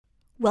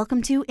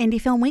Welcome to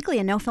Indie Film Weekly,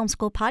 a No Film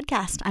School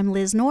podcast. I'm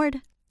Liz Nord.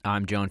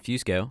 I'm John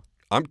Fusco.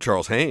 I'm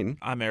Charles Hain.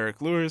 I'm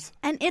Eric Lures.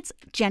 And it's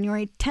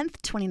January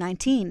 10th,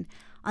 2019.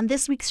 On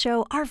this week's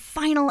show, our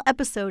final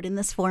episode in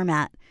this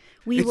format.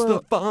 It's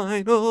the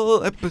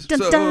final episode.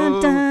 Dun,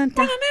 dun, dun,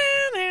 dun.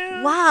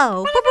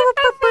 Wow.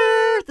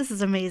 This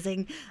is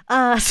amazing.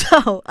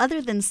 So,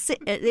 other than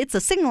it's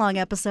a sing-along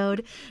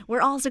episode, we're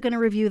also going to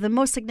review the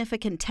most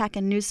significant tech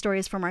and news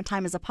stories from our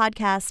time as a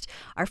podcast,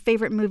 our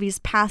favorite movies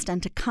past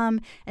and to come,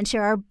 and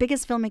share our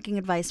biggest filmmaking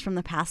advice from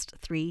the past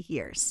 3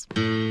 years.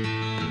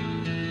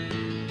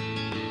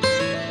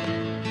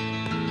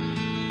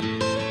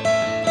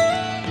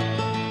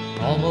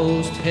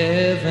 Almost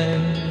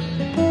heaven,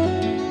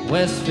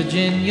 West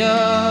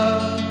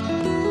Virginia,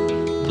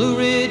 Blue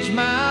Ridge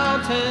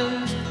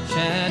Mountains,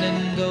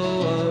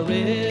 Shenandoah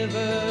River.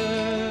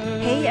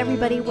 Hey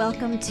everybody,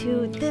 welcome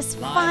to this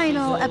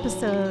final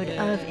episode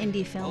of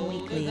Indie Film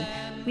Weekly.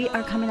 We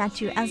are coming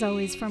at you, as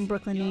always, from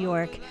Brooklyn, New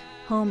York,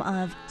 home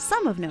of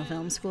some of No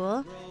Film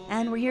School,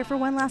 and we're here for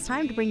one last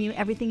time to bring you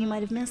everything you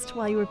might have missed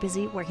while you were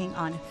busy working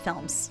on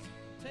films.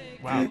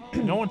 Wow,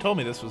 no one told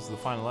me this was the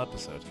final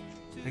episode.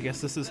 I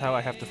guess this is how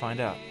I have to find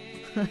out.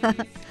 Oh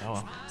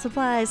well.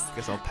 Surprise.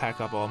 Guess I'll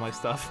pack up all my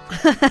stuff.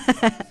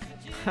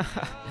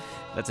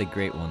 That's a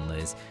great one,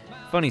 Liz.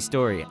 Funny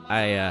story.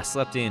 I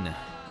slept in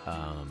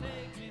a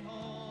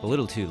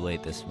little too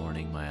late this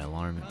morning. My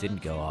alarm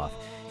didn't go off,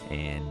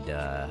 and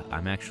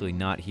I'm actually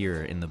not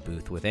here in the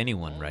booth with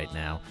anyone right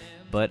now.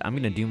 But I'm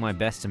going to do my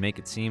best to make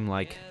it seem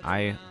like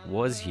I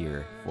was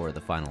here for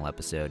the final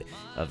episode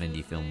of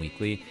Indie Film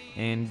Weekly.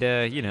 And,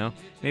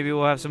 maybe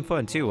we'll have some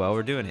fun, too, while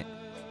we're doing it.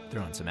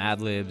 Throwing some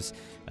ad-libs,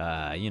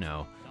 I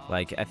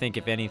think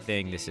if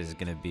anything, this is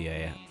going to be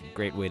a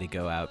great way to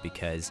go out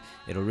because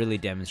it'll really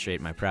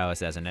demonstrate my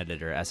prowess as an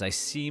editor as I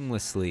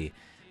seamlessly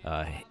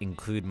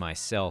include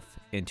myself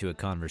into a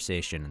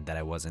conversation that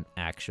I wasn't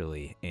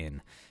actually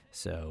in.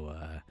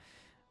 So,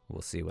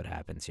 we'll see what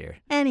happens here.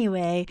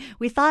 Anyway,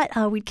 we thought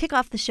we'd kick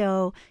off the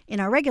show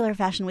in our regular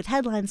fashion with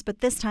headlines,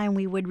 but this time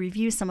we would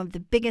review some of the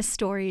biggest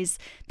stories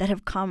that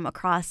have come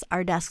across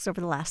our desks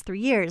over the last 3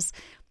 years.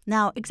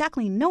 Now,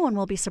 exactly no one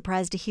will be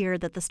surprised to hear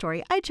that the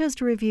story I chose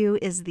to review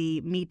is the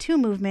Me Too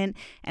movement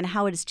and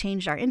how it has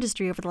changed our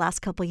industry over the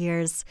last couple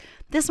years.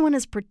 This one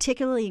is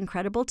particularly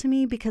incredible to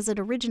me because it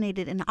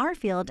originated in our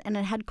field and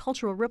it had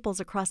cultural ripples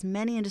across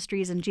many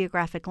industries and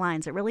geographic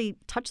lines. It really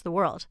touched the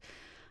world.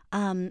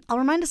 I'll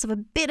remind us of a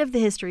bit of the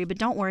history, but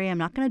don't worry, I'm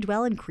not going to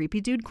dwell in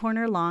Creepy Dude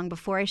Corner long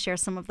before I share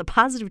some of the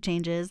positive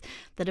changes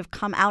that have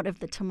come out of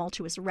the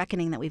tumultuous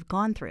reckoning that we've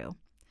gone through.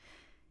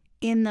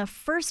 In the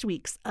first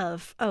weeks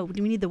of... Oh,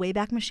 do we need the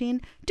Wayback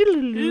Machine?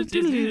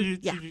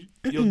 Yeah.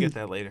 You'll get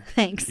that later.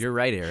 Thanks. You're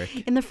right,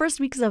 Eric. In the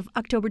first weeks of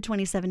October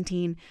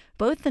 2017,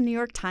 both the New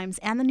York Times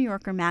and the New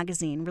Yorker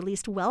magazine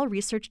released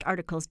well-researched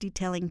articles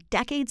detailing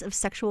decades of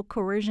sexual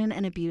coercion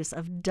and abuse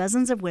of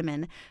dozens of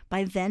women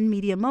by then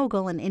media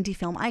mogul and indie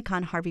film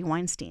icon Harvey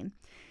Weinstein.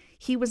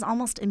 He was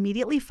almost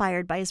immediately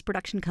fired by his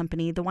production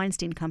company, the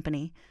Weinstein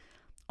Company.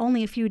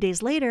 Only a few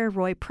days later,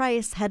 Roy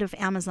Price, head of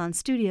Amazon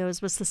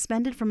Studios, was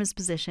suspended from his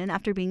position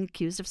after being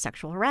accused of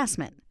sexual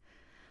harassment.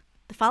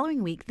 The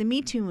following week, the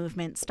Me Too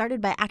movement,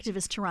 started by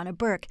activist Tarana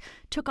Burke,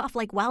 took off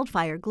like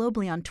wildfire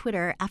globally on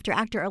Twitter after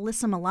actor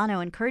Alyssa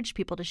Milano encouraged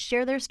people to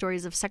share their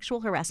stories of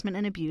sexual harassment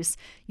and abuse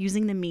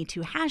using the Me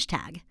Too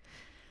hashtag.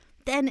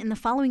 Then, in the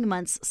following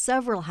months,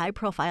 several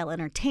high-profile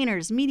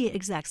entertainers, media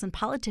execs, and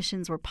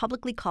politicians were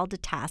publicly called to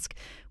task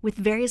with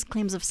various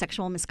claims of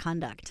sexual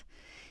misconduct.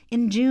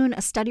 In June,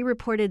 a study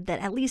reported that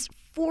at least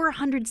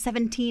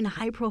 417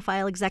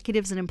 high-profile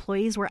executives and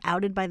employees were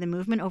outed by the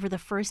movement over the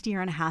first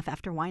year and a half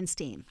after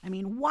Weinstein. I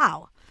mean,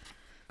 wow.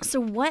 So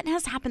what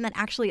has happened that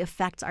actually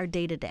affects our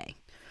day-to-day?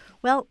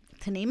 Well,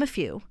 to name a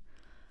few.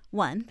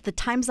 1, the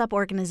Time's Up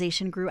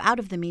organization grew out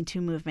of the Me Too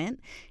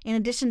movement. In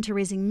addition to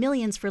raising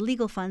millions for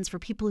legal funds for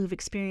people who've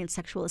experienced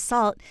sexual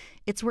assault,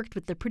 it's worked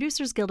with the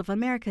Producers Guild of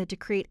America to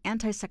create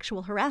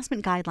anti-sexual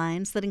harassment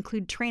guidelines that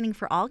include training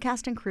for all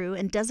cast and crew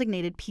and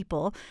designated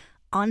people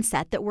on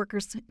set that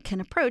workers can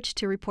approach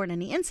to report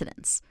any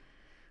incidents.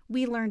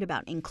 We learned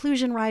about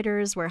inclusion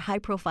riders, where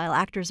high-profile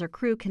actors or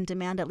crew can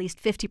demand at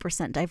least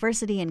 50%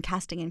 diversity in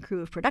casting and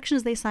crew of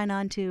productions they sign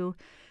on to.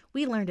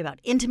 We learned about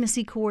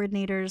intimacy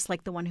coordinators,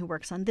 like the one who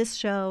works on this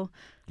show.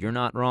 You're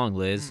not wrong,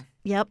 Liz.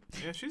 Yep.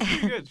 Yeah, she's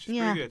pretty good. She's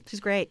pretty good.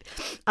 She's great.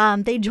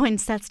 They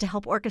joined sets to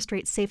help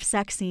orchestrate safe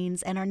sex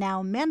scenes and are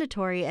now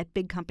mandatory at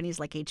big companies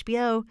like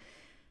HBO.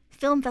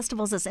 Film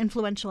festivals as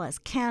influential as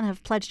Cannes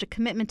have pledged a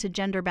commitment to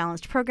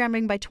gender-balanced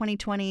programming by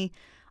 2020.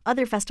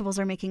 Other festivals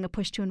are making a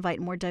push to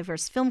invite more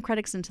diverse film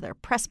critics into their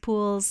press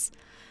pools.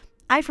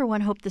 I, for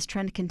one, hope this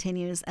trend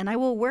continues, and I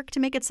will work to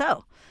make it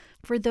so.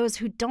 For those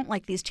who don't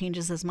like these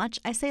changes as much,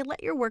 I say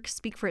let your work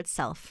speak for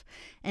itself.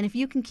 And if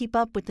you can keep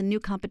up with the new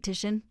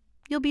competition,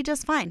 you'll be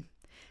just fine.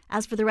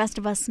 As for the rest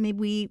of us, maybe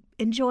we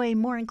enjoy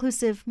more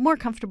inclusive, more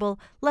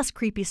comfortable, less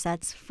creepy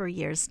sets for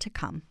years to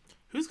come.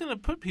 Who's going to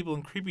put people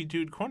in Creepy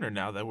Dude Corner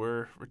now that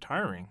we're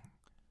retiring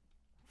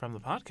from the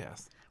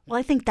podcast? Well,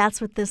 I think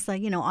that's what this,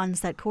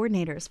 on-set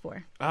coordinator is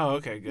for. Oh,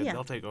 okay, good. Yeah.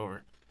 They'll take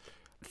over.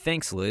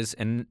 Thanks, Liz,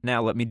 and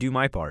now let me do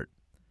my part.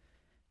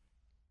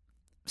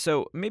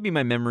 So, maybe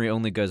my memory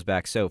only goes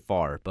back so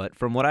far, but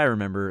from what I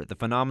remember, the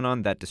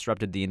phenomenon that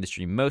disrupted the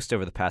industry most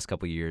over the past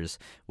couple years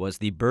was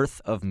the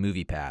birth of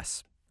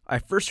MoviePass. I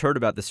first heard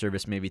about the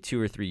service maybe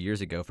 2 or 3 years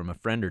ago from a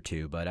friend or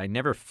two, but I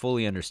never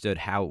fully understood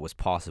how it was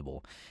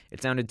possible.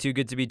 It sounded too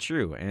good to be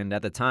true, and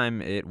at the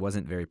time, it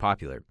wasn't very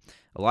popular.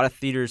 A lot of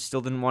theaters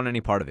still didn't want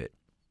any part of it.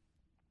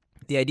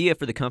 The idea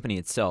for the company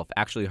itself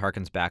actually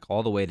harkens back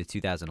all the way to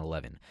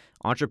 2011.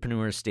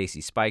 Entrepreneurs Stacy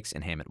Spikes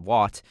and Hammett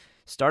Watt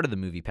started the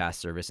MoviePass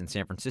service in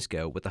San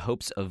Francisco with the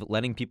hopes of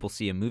letting people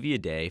see a movie a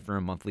day for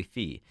a monthly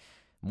fee.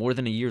 More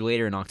than a year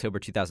later, in October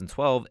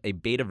 2012, a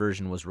beta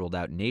version was rolled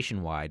out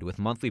nationwide with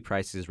monthly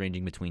prices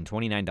ranging between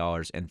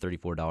 $29 and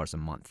 $34 a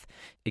month.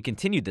 It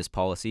continued this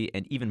policy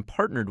and even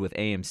partnered with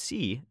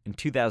AMC in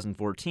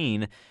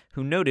 2014,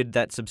 who noted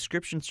that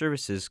subscription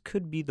services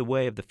could be the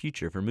way of the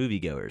future for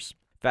moviegoers.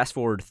 Fast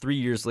forward 3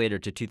 years later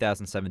to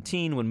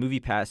 2017 when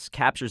MoviePass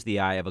captures the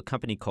eye of a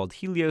company called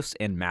Helios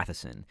and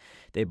Matheson.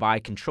 They buy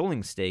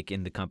controlling stake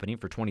in the company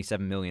for $27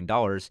 million,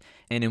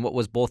 and in what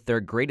was both their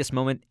greatest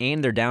moment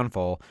and their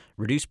downfall,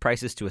 reduce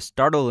prices to a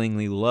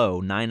startlingly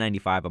low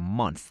 $9.95 a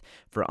month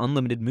for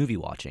unlimited movie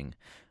watching.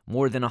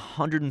 More than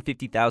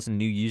 150,000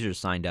 new users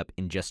signed up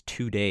in just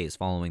 2 days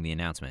following the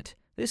announcement.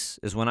 This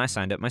is when I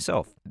signed up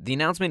myself. The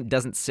announcement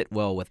doesn't sit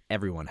well with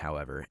everyone,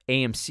 however.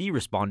 AMC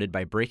responded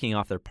by breaking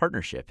off their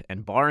partnership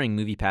and barring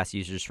MoviePass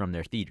users from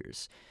their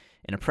theaters.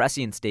 In a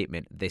prescient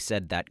statement, they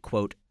said that,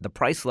 quote, "the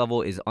price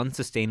level is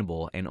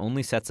unsustainable and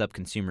only sets up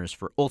consumers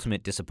for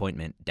ultimate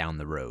disappointment down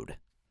the road."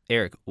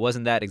 Eric,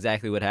 wasn't that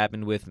exactly what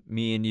happened with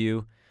me and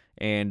you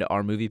and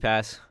our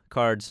MoviePass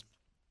cards?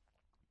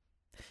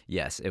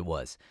 Yes, it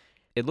was.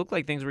 It looked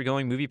like things were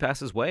going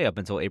MoviePass's way up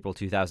until April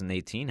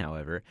 2018,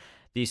 however.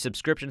 The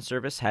subscription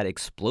service had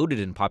exploded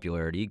in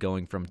popularity,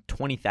 going from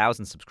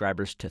 20,000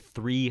 subscribers to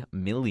 3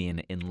 million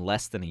in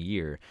less than a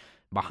year.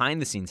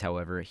 Behind the scenes,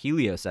 however,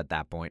 Helios at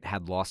that point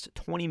had lost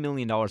 $20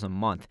 million a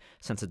month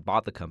since it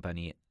bought the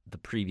company the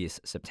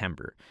previous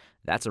September.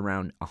 That's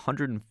around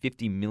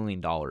 $150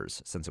 million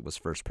since it was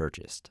first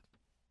purchased.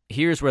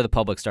 Here's where the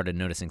public started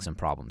noticing some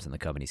problems in the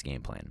company's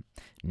game plan.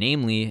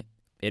 Namely,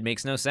 it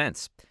makes no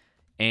sense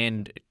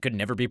and could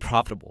never be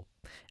profitable.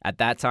 At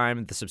that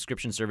time, the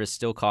subscription service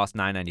still cost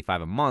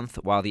 $9.95 a month,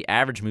 while the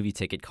average movie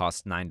ticket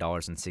costs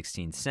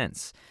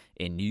 $9.16.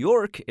 In New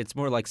York, it's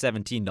more like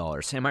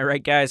 $17. Am I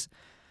right, guys?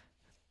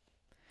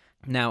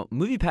 Now,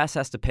 MoviePass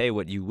has to pay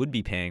what you would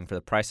be paying for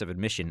the price of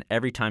admission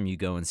every time you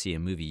go and see a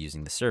movie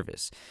using the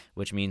service,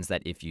 which means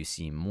that if you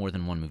see more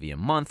than one movie a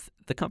month,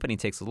 the company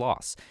takes a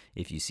loss.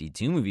 If you see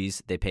 2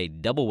 movies, they pay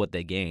double what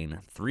they gain,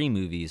 3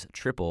 movies,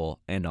 triple,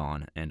 and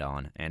on and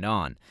on and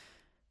on.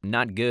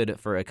 Not good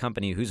for a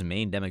company whose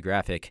main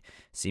demographic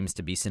seems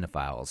to be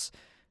cinephiles.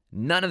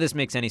 None of this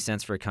makes any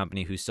sense for a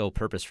company whose sole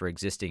purpose for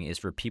existing is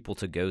for people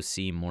to go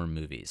see more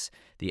movies.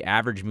 The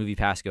average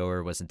MoviePass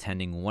goer was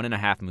attending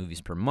 1.5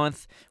 movies per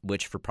month,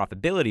 which for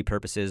profitability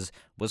purposes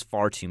was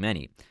far too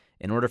many.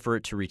 In order for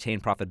it to retain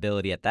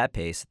profitability at that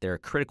pace, their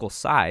critical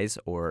size,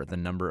 or the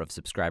number of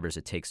subscribers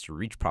it takes to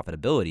reach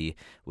profitability,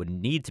 would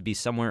need to be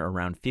somewhere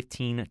around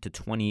 15 to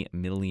 20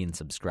 million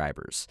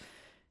subscribers.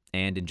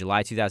 And in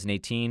July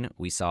 2018,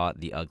 we saw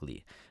the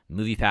ugly.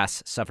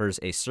 MoviePass suffers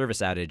a service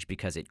outage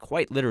because it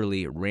quite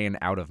literally ran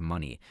out of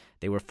money.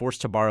 They were forced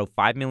to borrow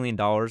 $5 million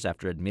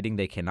after admitting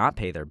they cannot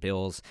pay their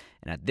bills,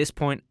 and at this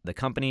point, the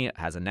company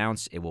has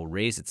announced it will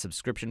raise its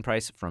subscription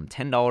price from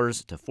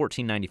 $10 to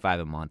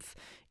 $14.95 a month,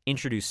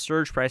 introduce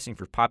surge pricing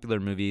for popular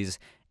movies,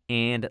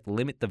 and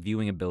limit the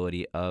viewing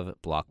ability of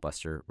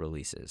blockbuster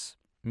releases.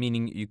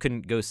 Meaning you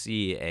couldn't go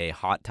see a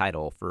hot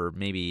title for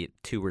maybe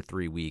 2 or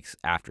 3 weeks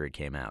after it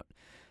came out.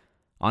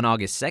 On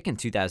August 2nd,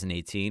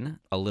 2018,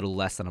 a little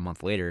less than a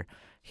month later,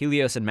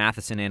 Helios and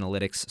Matheson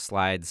Analytics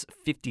slides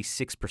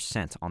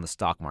 56% on the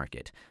stock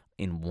market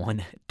in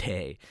one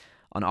day.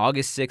 On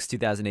August 6,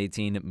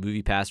 2018,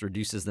 MoviePass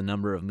reduces the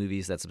number of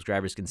movies that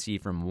subscribers can see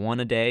from 1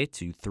 a day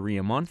to 3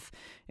 a month,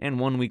 and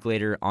 1 week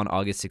later, on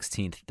August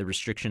 16th, the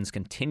restrictions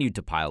continued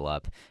to pile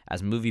up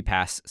as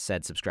MoviePass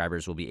said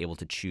subscribers will be able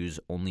to choose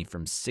only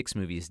from 6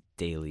 movies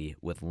daily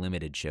with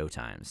limited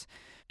showtimes.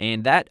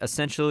 And that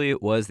essentially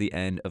was the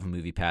end of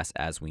MoviePass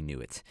as we knew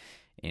it.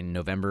 In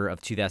November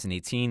of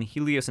 2018,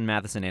 Helios and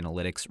Matheson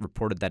Analytics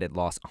reported that it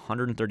lost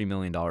 $130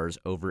 million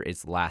over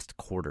its last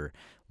quarter,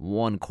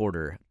 one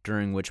quarter,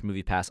 during which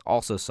MoviePass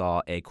also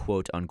saw a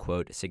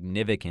quote-unquote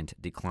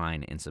significant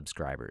decline in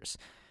subscribers.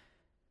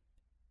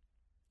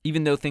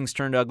 Even though things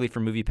turned ugly for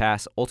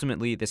MoviePass,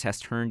 ultimately this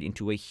has turned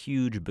into a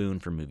huge boon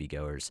for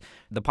moviegoers.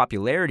 The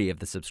popularity of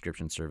the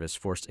subscription service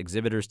forced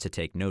exhibitors to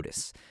take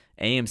notice.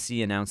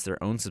 AMC announced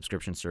their own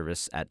subscription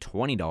service at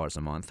 $20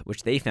 a month,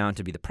 which they found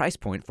to be the price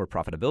point for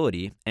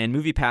profitability, and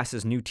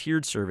MoviePass's new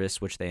tiered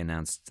service, which they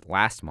announced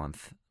last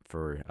month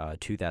for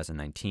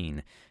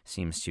 2019,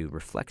 seems to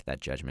reflect that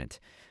judgment.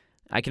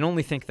 I can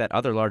only think that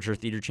other larger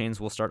theater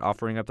chains will start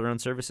offering up their own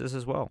services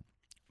as well.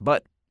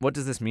 But What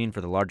does this mean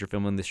for the larger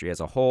film industry as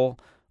a whole?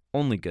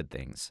 Only good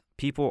things.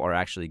 People are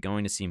actually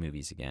going to see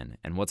movies again.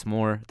 And what's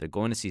more, they're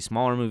going to see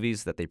smaller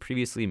movies that they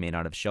previously may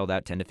not have shelled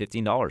out $10 to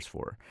 $15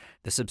 for.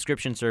 The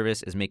subscription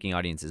service is making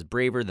audiences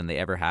braver than they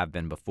ever have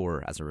been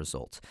before as a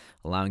result,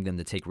 allowing them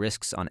to take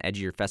risks on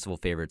edgier festival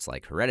favorites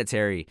like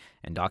Hereditary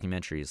and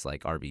documentaries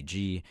like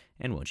RBG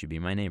and Won't You Be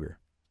My Neighbor.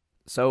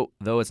 So,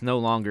 though it's no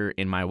longer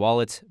in my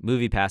wallet,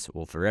 MoviePass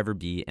will forever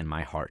be in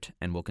my heart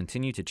and will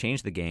continue to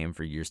change the game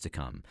for years to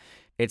come.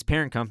 Its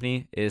parent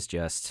company is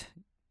just,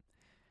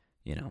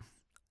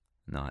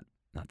 not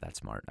that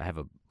smart. I have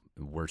a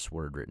worse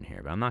word written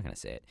here, but I'm not going to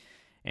say it.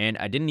 And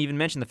I didn't even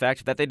mention the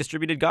fact that they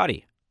distributed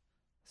Gotti.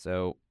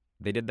 So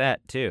they did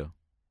that too,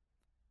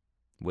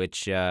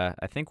 which I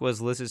think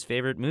was Liz's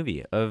favorite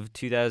movie of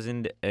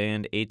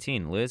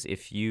 2018. Liz,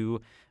 if you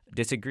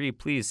disagree,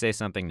 please say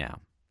something now.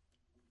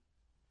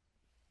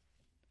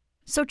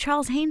 So,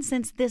 Charles Haynes,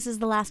 since this is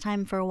the last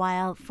time for a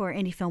while for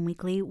Indie Film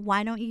Weekly,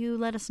 why don't you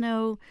let us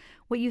know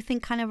what you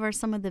think kind of are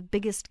some of the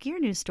biggest gear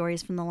news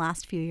stories from the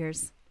last few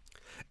years?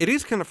 It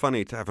is kind of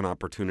funny to have an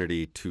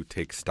opportunity to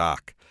take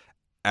stock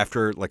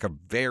after like a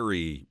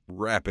very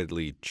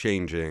rapidly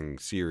changing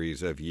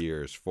series of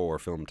years for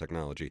film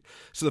technology.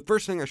 So the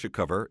first thing I should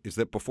cover is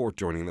that before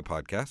joining the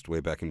podcast,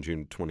 way back in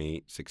June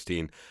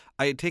 2016,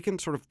 I had taken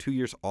sort of 2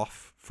 years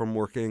off from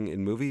working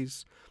in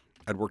movies.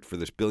 I'd worked for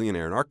this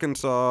billionaire in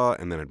Arkansas,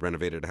 and then I'd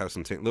renovated a house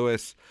in St.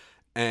 Louis,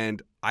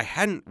 and I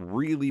hadn't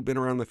really been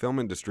around the film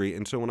industry.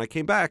 And so when I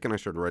came back and I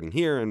started writing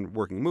here and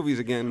working movies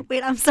again...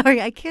 Wait, I'm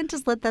sorry. I can't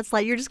just let that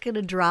slide. You're just going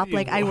to drop,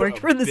 I worked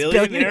for this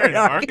billionaire in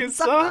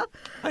Arkansas?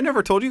 I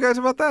never told you guys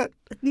about that.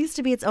 It needs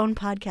to be its own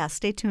podcast.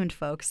 Stay tuned,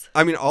 folks.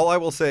 I mean, all I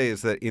will say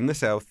is that in the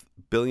South,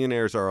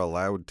 billionaires are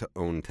allowed to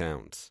own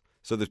towns.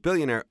 So this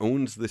billionaire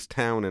owns this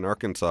town in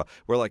Arkansas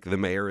where, the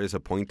mayor is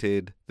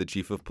appointed, the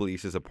chief of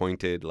police is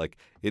appointed.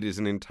 It is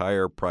an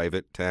entire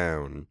private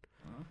town.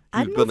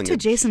 I'd move to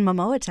Jason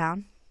Momoa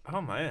town.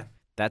 Oh, man.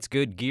 That's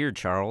good gear,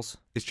 Charles.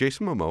 Is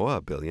Jason Momoa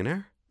a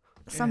billionaire?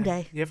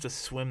 Someday. You have to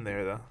swim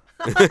there, though.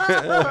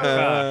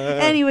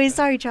 Anyway,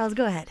 sorry, Charles.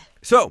 Go ahead.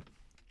 So,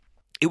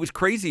 it was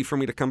crazy for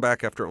me to come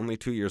back after only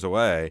 2 years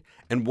away.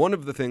 And one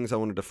of the things I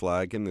wanted to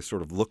flag in this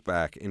sort of look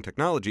back in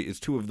technology is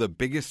two of the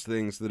biggest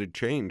things that had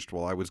changed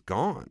while I was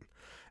gone.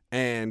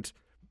 And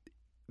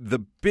the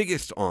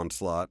biggest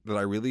onslaught that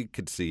I really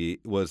could see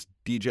was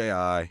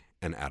DJI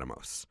and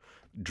Atomos,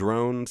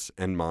 drones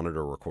and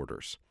monitor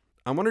recorders.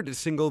 I wanted to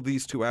single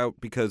these two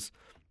out because,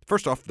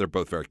 first off, they're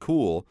both very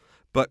cool,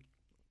 but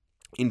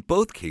in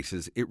both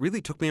cases, it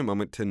really took me a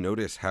moment to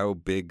notice how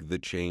big the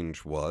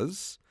change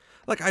was.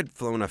 I'd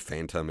flown a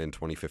Phantom in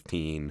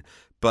 2015,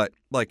 but,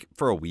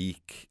 for a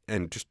week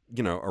and just,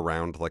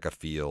 around, a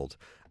field.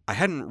 I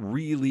hadn't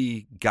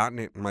really gotten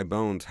it in my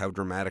bones how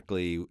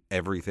dramatically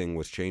everything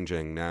was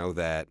changing now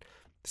that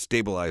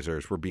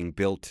stabilizers were being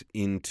built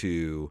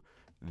into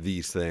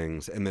these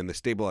things, and then the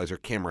stabilizer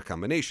camera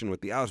combination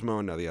with the Osmo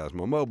and now the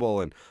Osmo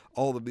Mobile and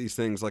all of these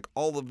things,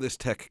 all of this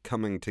tech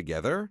coming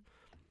together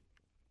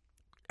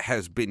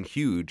has been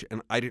huge,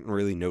 and I didn't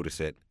really notice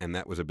it, and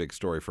that was a big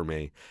story for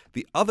me.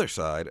 The other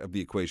side of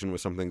the equation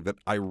was something that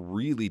I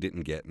really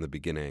didn't get in the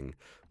beginning,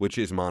 which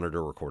is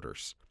monitor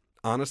recorders.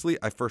 Honestly,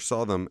 I first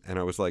saw them, and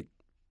I was like,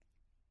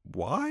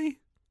 why?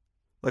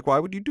 Why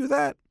would you do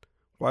that?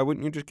 Why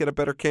wouldn't you just get a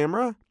better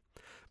camera?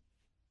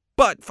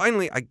 But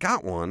finally, I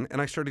got one,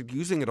 and I started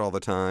using it all the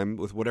time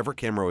with whatever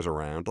camera was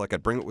around.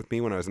 I'd bring it with me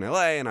when I was in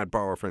LA, and I'd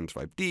borrow a friend's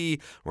 5D,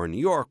 or in New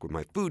York with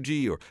my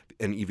Fuji, or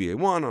an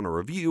EVA-1 on a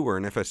review, or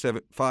an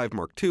FS5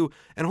 Mark II,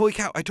 and holy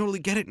cow, I totally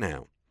get it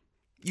now.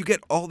 You get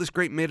all this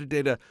great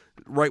metadata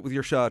right with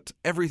your shots.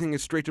 Everything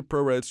is straight to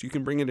ProRes. You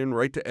can bring it in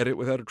right to edit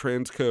without a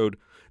transcode.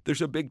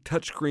 There's a big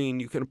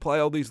touchscreen. You can apply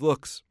all these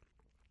looks.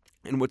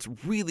 And what's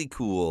really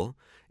cool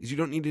is you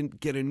don't need to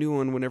get a new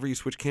one whenever you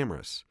switch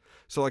cameras.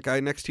 So I had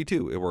an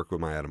X-T2, it worked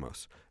with my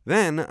Atomos.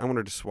 Then I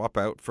wanted to swap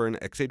out for an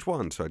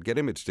XH1, so I'd get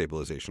image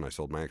stabilization. I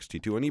sold my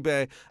X-T2 on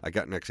eBay, I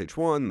got an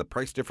XH1, the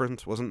price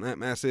difference wasn't that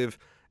massive,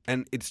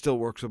 and it still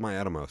works with my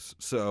Atomos.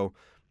 So,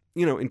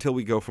 until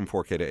we go from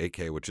 4K to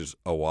 8K, which is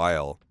a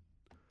while,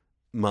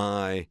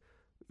 my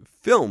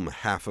film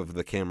half of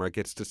the camera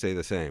gets to stay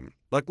the same.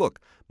 Look,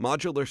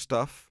 modular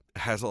stuff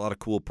has a lot of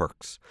cool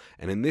perks.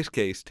 And in this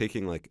case,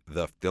 taking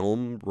the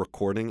film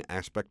recording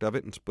aspect of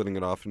it and splitting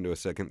it off into a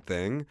second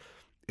thing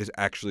is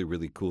actually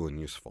really cool and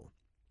useful.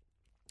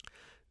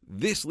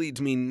 This leads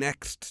me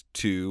next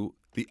to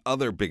the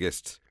other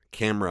biggest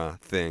camera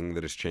thing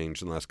that has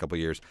changed in the last couple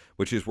of years,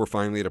 which is we're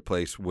finally at a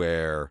place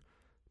where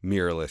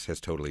mirrorless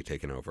has totally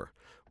taken over.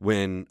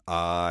 When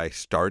I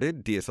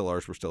started,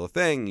 DSLRs were still a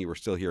thing. You were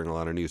still hearing a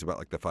lot of news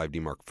about the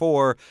 5D Mark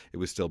IV. It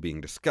was still being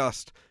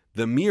discussed.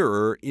 The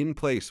mirror in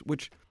place,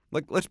 which,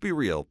 let's be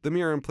real, the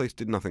mirror in place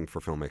did nothing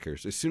for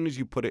filmmakers. As soon as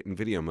you put it in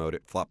video mode,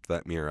 it flopped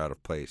that mirror out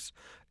of place.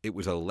 It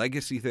was a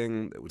legacy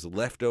thing that was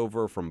left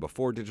over from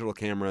before digital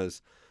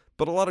cameras.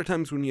 But a lot of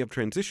times when you have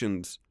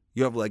transitions,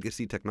 you have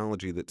legacy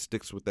technology that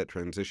sticks with that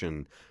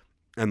transition.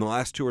 And the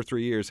last 2 or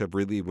 3 years have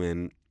really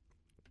been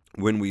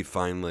when we've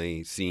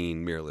finally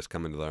seen mirrorless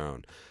come into their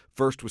own.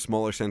 First with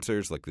smaller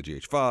sensors like the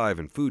GH5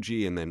 and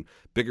Fuji, and then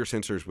bigger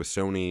sensors with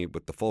Sony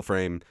with the full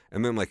frame.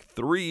 And then like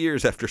 3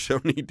 years after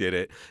Sony did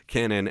it,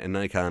 Canon and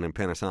Nikon and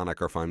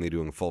Panasonic are finally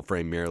doing full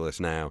frame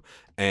mirrorless now.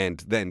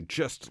 And then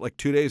just like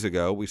 2 days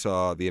ago, we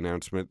saw the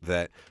announcement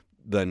that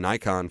the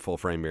Nikon full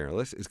frame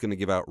mirrorless is going to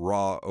give out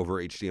RAW over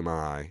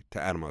HDMI to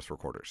Atomos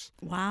recorders.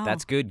 Wow.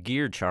 That's good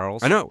gear,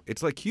 Charles. I know.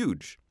 It's like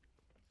huge.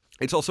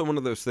 It's also one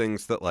of those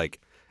things that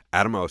like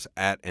Atomos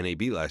at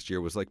NAB last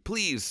year was like,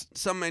 please,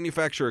 some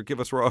manufacturer give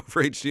us RAW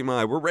for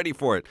HDMI. We're ready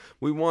for it.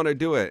 We want to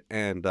do it.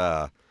 And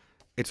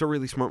it's a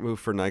really smart move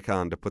for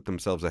Nikon to put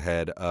themselves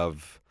ahead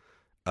of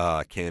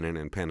Canon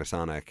and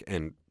Panasonic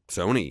and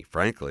Sony,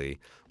 frankly,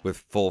 with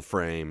full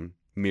frame,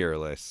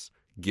 mirrorless,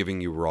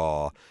 giving you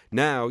RAW.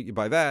 Now, you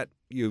buy that,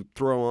 you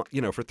throw on,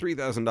 for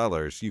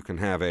 $3,000, you can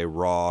have a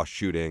RAW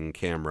shooting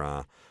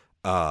camera,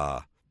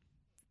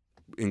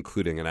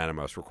 including an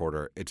Atomos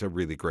recorder. It's a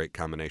really great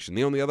combination.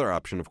 The only other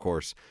option, of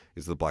course,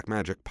 is the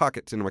Blackmagic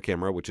Pocket Cinema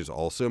camera, which is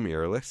also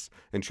mirrorless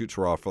and shoots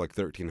RAW for like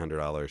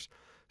 $1,300.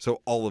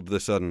 So all of a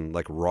sudden,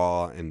 like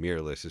RAW and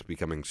mirrorless is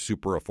becoming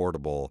super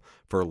affordable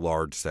for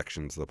large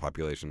sections of the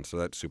population. So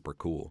that's super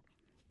cool.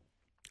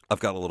 I've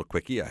got a little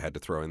quickie I had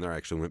to throw in there. I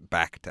actually went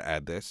back to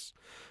add this,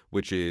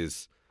 which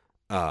is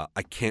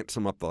I can't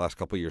sum up the last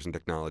couple of years in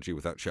technology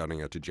without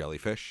shouting out to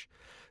Jellyfish.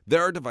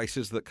 There are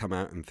devices that come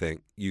out and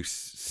think, you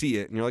see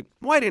it, and you're like,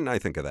 why didn't I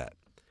think of that?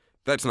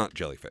 That's not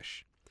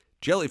Jellyfish.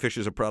 Jellyfish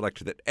is a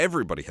product that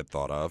everybody had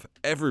thought of,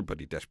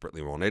 everybody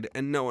desperately wanted,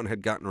 and no one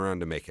had gotten around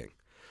to making.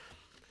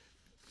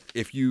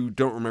 If you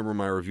don't remember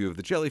my review of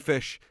the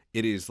Jellyfish,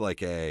 it is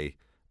like a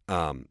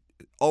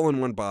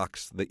all-in-one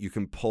box that you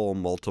can pull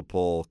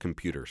multiple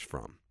computers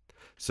from.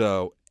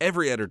 So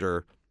every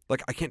editor,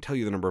 like I can't tell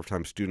you the number of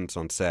times students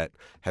on set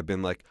have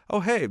been like,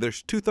 oh, hey,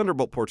 there's 2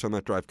 Thunderbolt ports on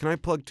that drive. Can I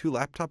plug 2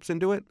 laptops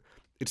into it?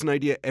 It's an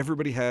idea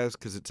everybody has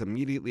because it's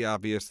immediately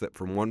obvious that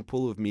from one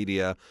pool of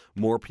media,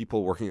 more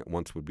people working at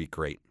once would be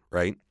great,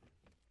 right?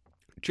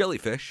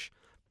 Jellyfish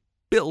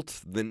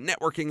built the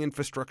networking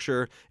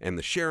infrastructure and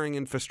the sharing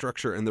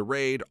infrastructure and the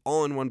RAID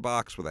all in one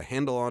box with a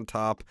handle on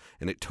top,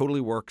 and it totally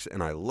works,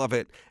 and I love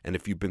it. And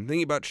if you've been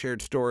thinking about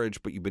shared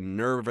storage, but you've been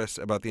nervous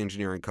about the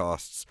engineering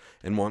costs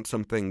and want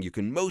something you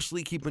can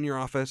mostly keep in your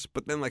office,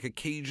 but then like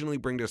occasionally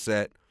bring to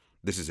set,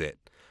 this is it.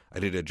 I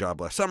did a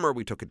job last summer.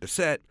 We took it to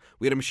set.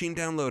 We had a machine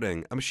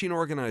downloading, a machine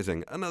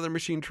organizing, another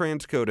machine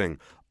transcoding,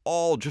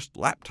 all just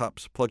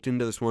laptops plugged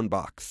into this one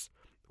box.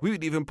 We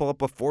would even pull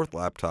up a 4th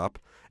laptop,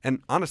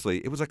 and honestly,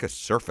 it was like a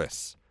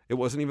Surface. It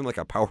wasn't even like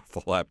a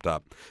powerful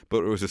laptop,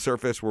 but it was a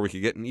Surface where we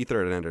could get an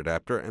Ethernet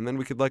adapter, and then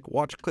we could like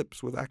watch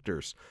clips with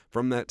actors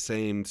from that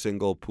same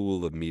single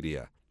pool of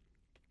media.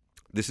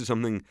 This is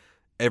something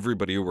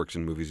everybody who works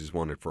in movies has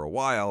wanted for a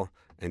while,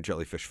 and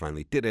Jellyfish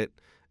finally did it.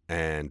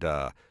 And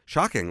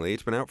shockingly,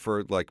 it's been out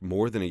for like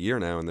more than a year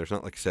now, and there's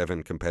not like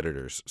 7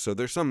 competitors. So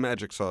there's some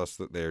magic sauce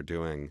that they're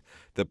doing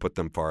that put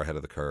them far ahead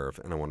of the curve,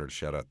 and I wanted to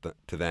shout out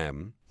to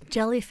them.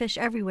 Jellyfish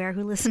everywhere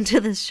who listen to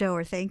this show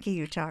are thanking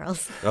you,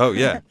 Charles. Oh,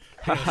 yeah.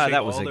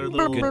 That was all a their good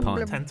little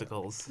pun.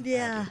 tentacles.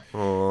 Yeah.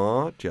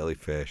 Aw,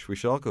 Jellyfish. We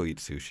should all go eat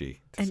sushi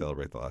to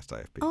celebrate the last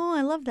IFP. Oh,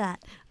 I love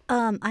that.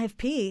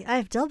 IFP,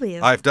 IFW.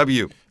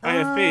 IFW.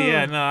 IFP,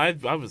 yeah,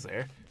 no, I was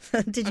there.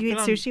 Did you eat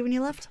sushi when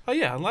you left? Oh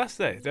yeah, last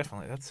day,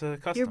 definitely. That's a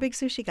custom. You're a big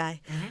sushi guy.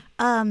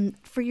 Mm-hmm.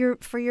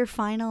 For your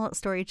final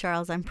story,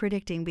 Charles, I'm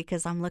predicting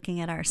because I'm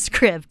looking at our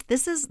script.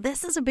 This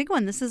is a big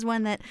one. This is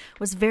one that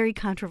was very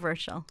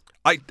controversial.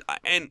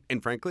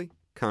 And frankly,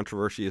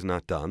 controversy is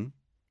not done.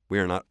 We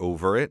are not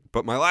over it.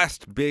 But my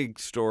last big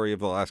story of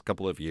the last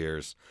couple of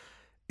years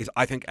is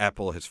I think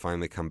Apple has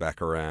finally come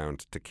back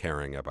around to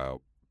caring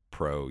about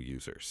pro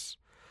users.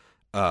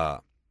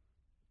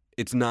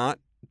 It's not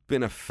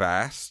been a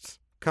fast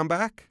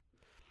comeback.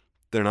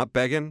 They're not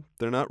begging.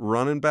 They're not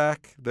running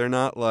back. They're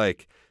not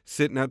like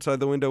sitting outside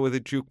the window with a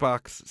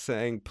jukebox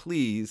saying,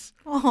 please.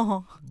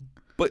 Oh.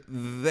 But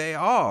they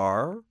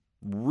are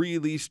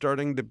really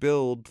starting to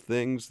build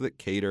things that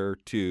cater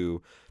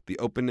to the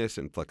openness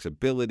and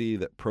flexibility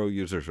that pro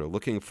users are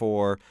looking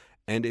for.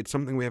 And it's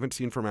something we haven't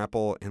seen from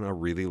Apple in a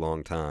really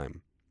long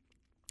time.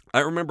 I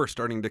remember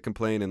starting to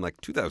complain in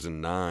like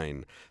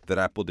 2009 that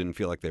Apple didn't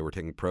feel like they were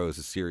taking pros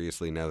as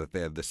seriously now that they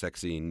had the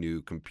sexy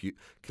new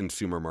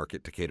consumer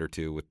market to cater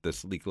to with the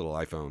sleek little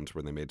iPhones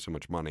where they made so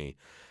much money.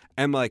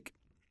 And like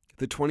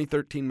the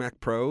 2013 Mac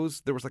Pros,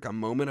 there was like a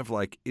moment of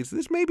like, is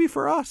this maybe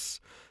for us?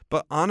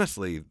 But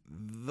honestly,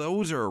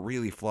 those are a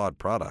really flawed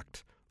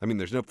product. I mean,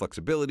 there's no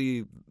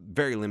flexibility,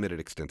 very limited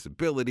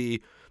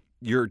extensibility.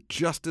 You're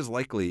just as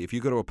likely, if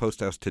you go to a post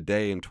house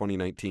today in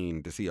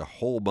 2019, to see a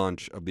whole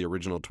bunch of the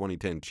original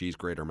 2010 cheese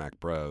grater Mac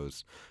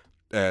Pros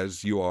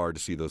as you are to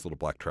see those little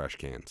black trash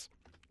cans.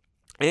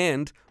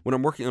 And when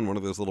I'm working on one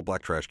of those little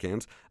black trash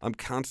cans, I'm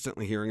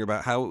constantly hearing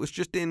about how it was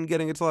just in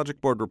getting its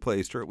logic board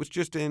replaced, or it was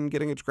just in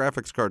getting its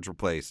graphics cards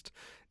replaced.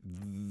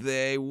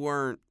 They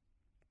weren't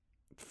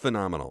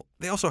phenomenal.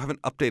 They also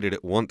haven't updated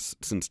it once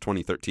since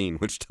 2013,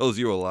 which tells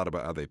you a lot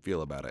about how they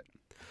feel about it.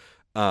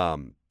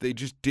 They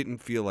just didn't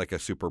feel like a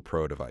super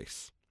pro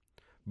device.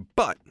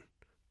 But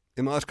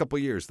in the last couple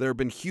of years, there have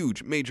been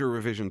huge, major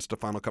revisions to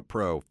Final Cut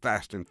Pro,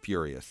 fast and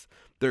furious.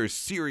 There's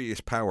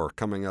serious power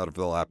coming out of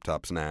the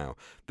laptops now.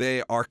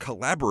 They are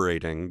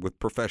collaborating with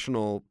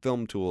professional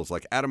film tools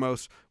like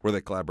Atomos, where they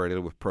collaborated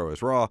with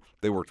ProRes RAW.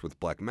 They worked with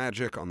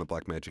Blackmagic on the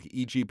Blackmagic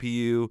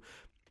eGPU.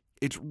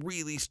 It's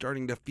really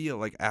starting to feel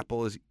like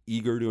Apple is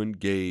eager to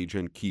engage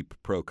and keep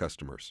pro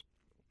customers.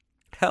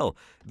 Hell,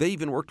 they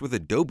even worked with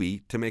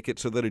Adobe to make it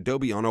so that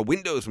Adobe on a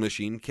Windows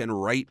machine can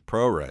write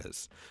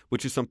ProRes,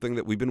 which is something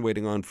that we've been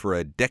waiting on for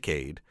a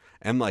decade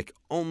and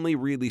only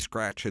really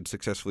Scratch had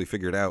successfully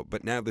figured out.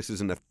 But now this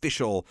is an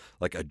official,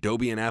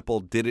 Adobe and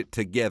Apple did it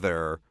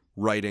together,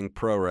 writing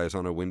ProRes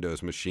on a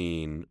Windows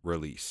machine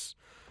release.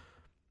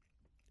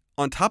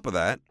 On top of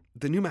that,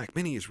 the new Mac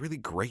Mini is really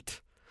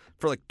great.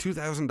 For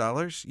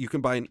 $2,000, you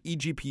can buy an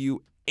eGPU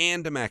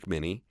and a Mac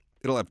Mini.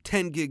 It'll have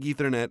 10 gig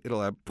Ethernet.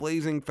 It'll have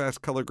blazing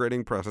fast color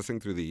grading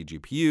processing through the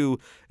eGPU.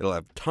 It'll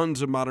have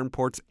tons of modern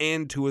ports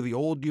and 2 of the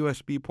old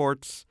USB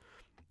ports.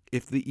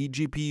 If the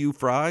eGPU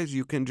fries,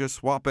 you can just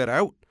swap it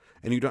out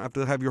and you don't have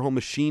to have your whole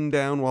machine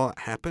down while it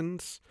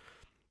happens.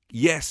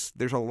 Yes,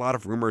 there's a lot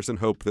of rumors and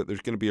hope that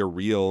there's going to be a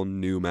real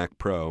new Mac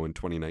Pro in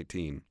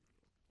 2019.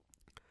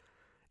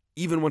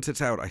 Even once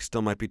it's out, I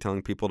still might be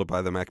telling people to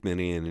buy the Mac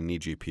Mini and an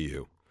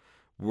eGPU.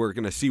 We're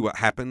going to see what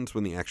happens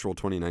when the actual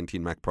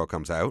 2019 Mac Pro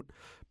comes out.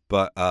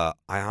 But I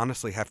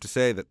honestly have to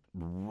say that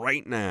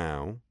right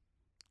now,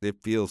 it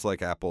feels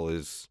like Apple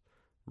is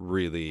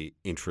really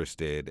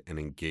interested and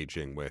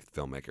engaging with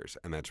filmmakers,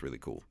 and that's really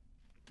cool.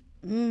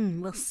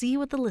 We'll see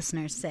what the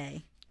listeners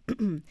say.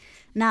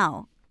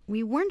 Now,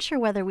 we weren't sure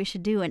whether we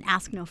should do an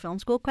Ask No Film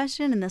School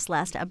question in this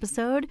last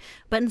episode,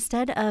 but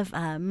instead of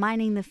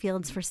mining the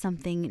fields for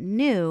something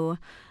new,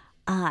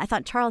 I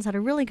thought Charles had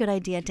a really good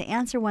idea to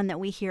answer one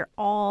that we hear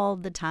all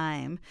the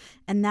time,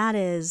 and that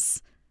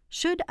is,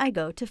 should I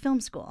go to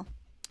film school?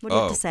 What do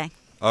you have to say?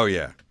 Oh,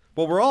 yeah.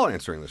 Well, we're all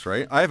answering this,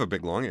 right? I have a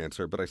big, long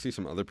answer, but I see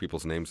some other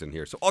people's names in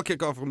here. So I'll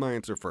kick off with my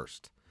answer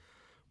first,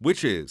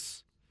 which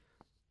is,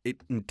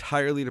 it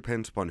entirely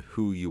depends upon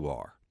who you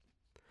are.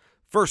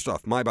 First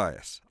off, my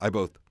bias. I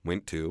both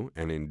went to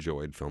and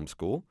enjoyed film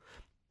school,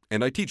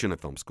 and I teach in a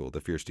film school,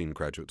 the Fierstein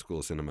Graduate School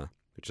of Cinema,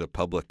 which is a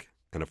public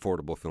and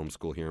affordable film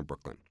school here in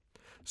Brooklyn.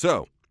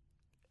 So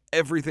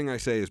everything I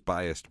say is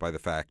biased by the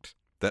fact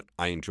that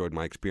I enjoyed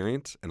my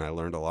experience and I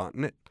learned a lot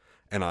in it,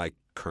 and I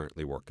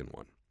currently work in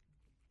one.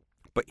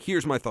 But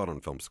here's my thought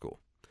on film school.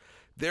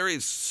 There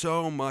is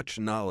so much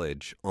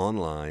knowledge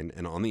online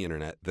and on the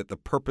internet that the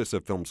purpose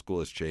of film school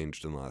has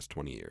changed in the last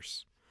 20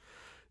 years.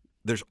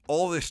 There's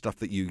all this stuff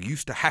that you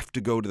used to have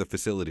to go to the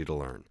facility to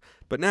learn,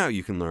 but now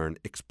you can learn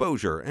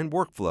exposure and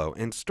workflow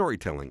and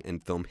storytelling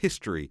and film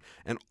history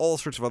and all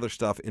sorts of other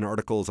stuff in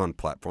articles on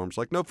platforms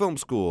like No Film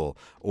School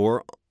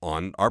or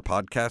on our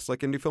podcasts like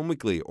Indie Film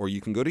Weekly, or you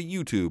can go to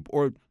YouTube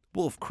or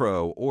Wolf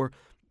Crow, or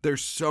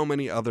there's so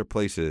many other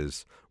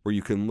places where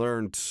you can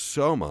learn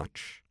so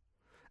much.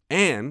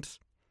 And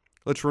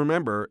let's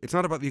remember, it's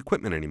not about the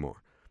equipment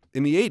anymore.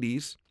 In the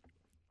 80s,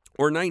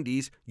 or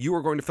 90s, you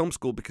were going to film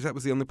school because that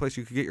was the only place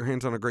you could get your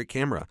hands on a great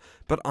camera.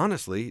 But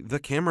honestly, the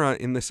camera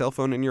in the cell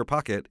phone in your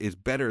pocket is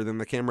better than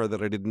the camera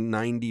that I did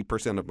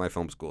 90% of my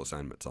film school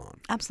assignments on.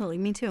 Absolutely,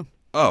 me too.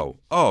 Oh,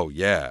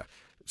 yeah.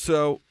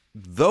 So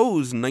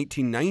those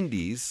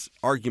 1990s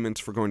arguments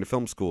for going to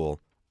film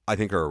school, I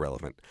think, are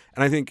irrelevant.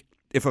 And I think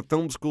if a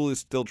film school is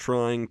still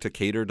trying to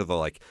cater to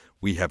the,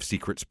 we have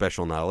secret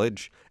special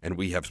knowledge and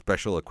we have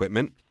special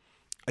equipment,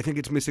 I think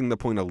it's missing the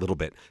point a little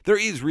bit. There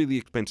is really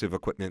expensive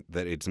equipment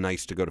that it's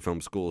nice to go to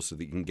film school so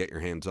that you can get your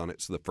hands on it.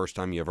 So the first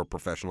time you have a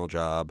professional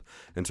job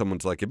and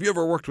someone's like, have you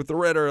ever worked with the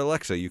Red or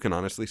Alexa? You can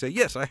honestly say,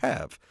 yes, I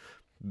have.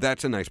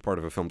 That's a nice part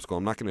of a film school.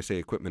 I'm not going to say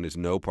equipment is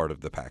no part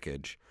of the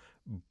package,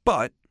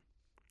 but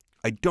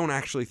I don't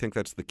actually think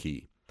that's the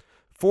key.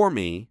 For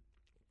me,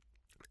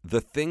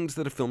 the things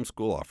that a film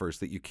school offers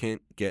that you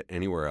can't get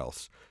anywhere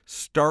else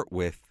start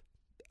with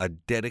a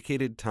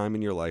dedicated time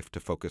in your life to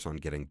focus on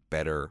getting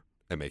better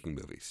at making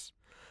movies.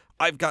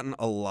 I've gotten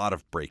a lot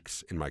of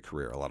breaks in my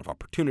career, a lot of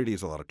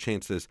opportunities, a lot of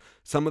chances,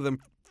 some of them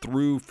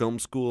through film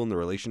school and the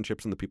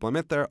relationships and the people I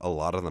met there, a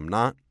lot of them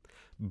not.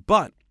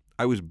 But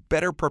I was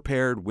better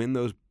prepared when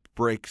those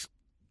breaks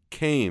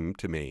came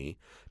to me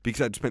because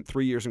I'd spent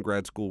 3 years in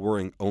grad school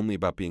worrying only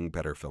about being a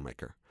better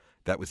filmmaker.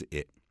 That was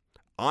it.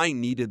 I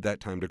needed that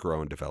time to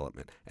grow and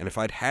development. And if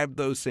I'd had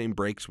those same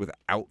breaks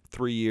without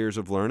 3 years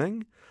of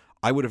learning,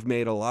 I would have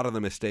made a lot of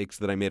the mistakes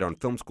that I made on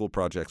film school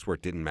projects where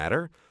it didn't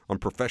matter, on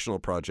professional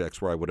projects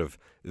where I would have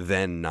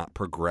then not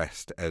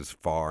progressed as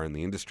far in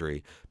the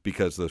industry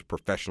because those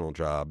professional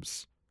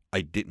jobs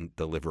I didn't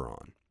deliver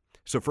on.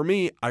 So for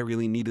me, I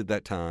really needed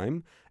that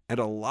time, and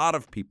a lot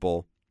of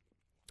people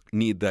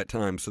need that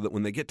time so that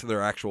when they get to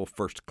their actual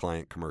first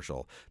client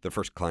commercial, their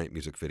first client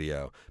music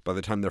video, by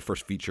the time their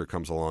first feature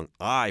comes along,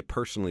 I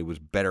personally was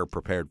better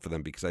prepared for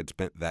them because I'd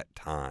spent that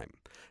time.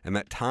 And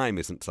that time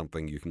isn't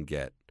something you can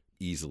get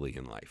easily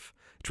in life.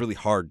 It's really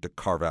hard to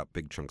carve out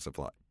big chunks of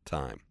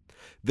time.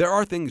 There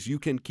are things you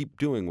can keep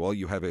doing while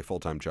you have a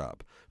full-time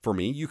job. For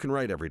me, you can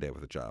write every day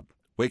with a job.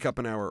 Wake up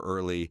an hour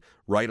early,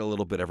 write a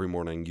little bit every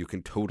morning. You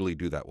can totally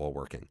do that while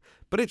working.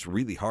 But it's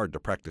really hard to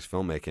practice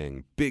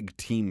filmmaking, big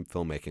team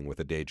filmmaking with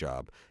a day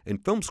job.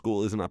 And film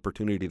school is an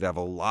opportunity to have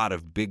a lot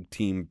of big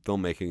team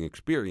filmmaking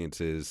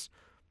experiences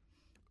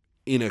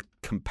in a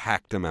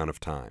compact amount of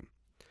time.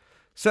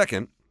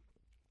 Second,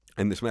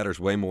 and this matters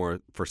way more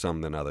for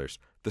some than others,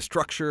 the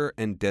structure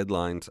and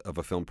deadlines of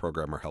a film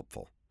program are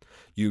helpful.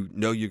 You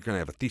know you're going to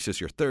have a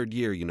thesis your third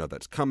year. You know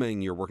that's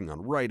coming. You're working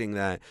on writing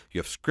that. You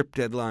have script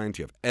deadlines.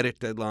 You have edit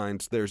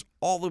deadlines. There's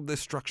all of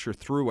this structure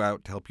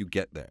throughout to help you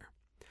get there.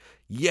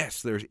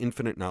 Yes, there's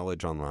infinite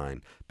knowledge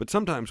online, but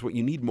sometimes what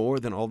you need more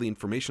than all the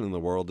information in the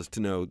world is to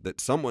know that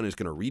someone is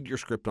going to read your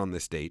script on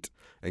this date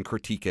and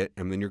critique it,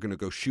 and then you're going to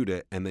go shoot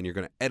it, and then you're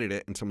going to edit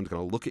it, and someone's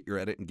going to look at your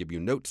edit and give you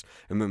notes,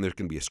 and then there's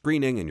going to be a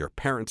screening, and your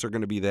parents are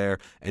going to be there,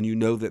 and you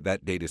know that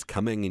that date is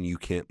coming, and you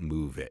can't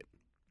move it.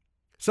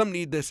 Some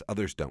need this,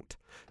 others don't.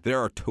 There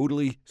are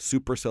totally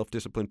super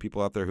self-disciplined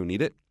people out there who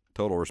need it.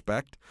 Total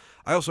respect.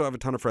 I also have a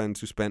ton of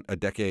friends who spent a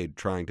decade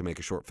trying to make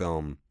a short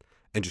film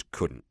and just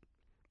couldn't.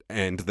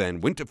 And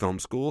then went to film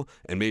school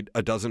and made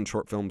a dozen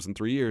short films in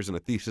 3 years and a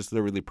thesis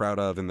they're really proud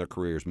of, and their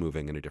careers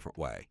moving in a different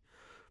way.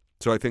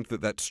 So I think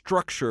that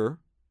structure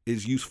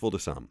is useful to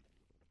some.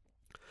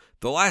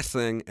 The last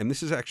thing, and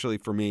this is actually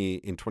for me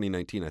in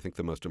 2019, I think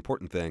the most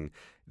important thing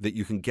that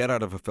you can get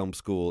out of a film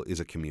school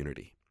is a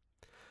community.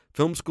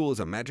 Film school is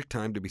a magic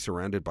time to be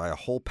surrounded by a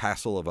whole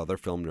passel of other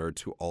film nerds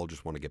who all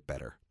just want to get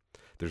better.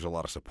 There's a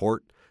lot of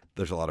support.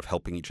 There's a lot of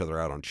helping each other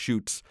out on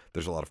shoots.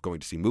 There's a lot of going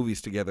to see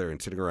movies together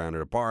and sitting around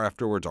at a bar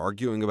afterwards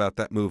arguing about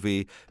that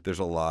movie. There's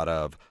a lot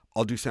of,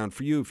 I'll do sound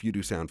for you if you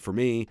do sound for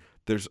me.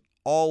 There's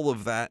all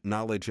of that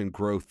knowledge and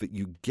growth that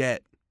you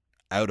get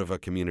out of a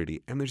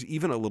community. And there's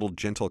even a little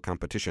gentle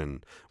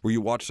competition where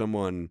you watch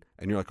someone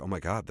and you're like, oh my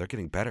God, they're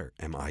getting better.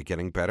 Am I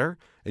getting better?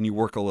 And you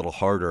work a little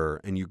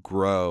harder and you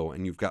grow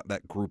and you've got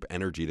that group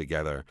energy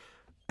together.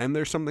 And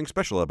there's something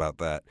special about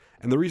that.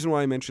 And the reason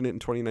why I mention it in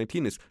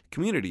 2019 is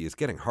community is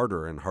getting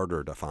harder and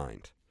harder to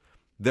find.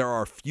 There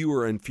are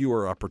fewer and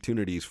fewer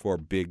opportunities for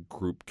big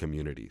group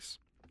communities.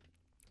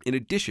 In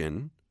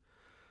addition,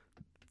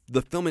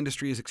 the film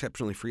industry is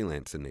exceptionally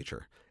freelance in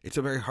nature. It's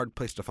a very hard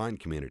place to find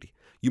community.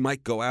 You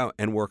might go out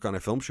and work on a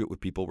film shoot with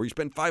people where you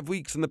spend 5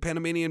 weeks in the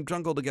Panamanian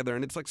jungle together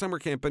and it's like summer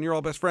camp and you're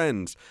all best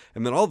friends.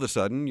 And then all of a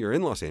sudden you're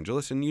in Los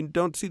Angeles and you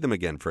don't see them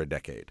again for a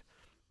decade.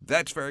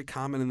 That's very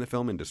common in the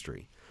film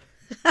industry.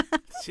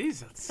 Jeez,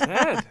 that's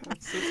sad.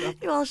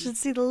 You all should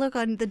see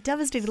the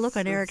devastated look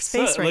on Eric's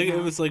face right now.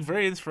 It was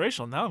very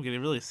inspirational. Now I'm getting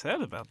really sad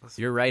about this.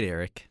 You're right,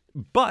 Eric.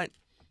 But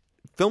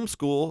film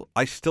school,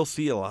 I still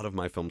see a lot of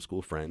my film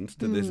school friends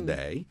to this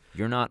day.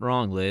 You're not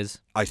wrong, Liz.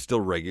 I still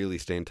regularly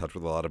stay in touch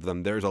with a lot of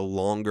them. There's a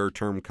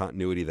longer-term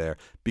continuity there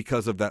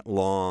because of that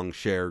long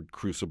shared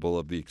crucible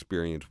of the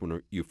experience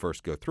when you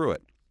first go through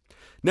it.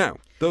 Now,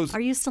 those... Are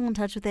you still in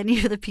touch with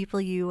any of the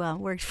people you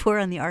worked for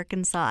on the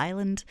Arkansas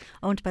island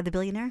owned by the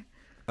billionaire?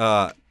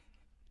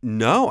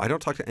 No, I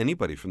don't talk to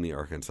anybody from the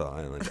Arkansas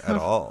island at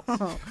all.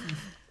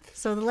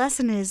 So the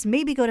lesson is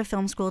maybe go to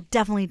film school.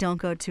 Definitely don't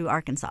go to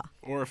Arkansas.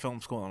 Or a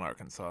film school in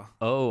Arkansas.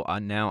 Oh,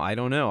 now I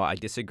don't know. I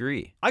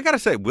disagree. I gotta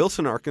say,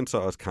 Wilson,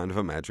 Arkansas is kind of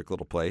a magic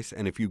little place,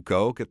 and if you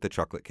go, get the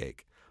chocolate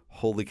cake.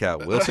 Holy cow,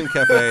 Wilson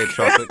Cafe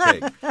chocolate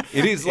cake.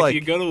 It is If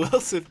you go to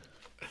Wilson.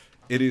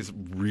 It is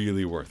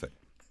really worth it.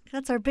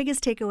 That's our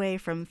biggest takeaway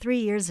from 3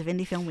 years of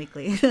Indie Film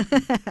Weekly.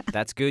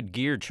 That's good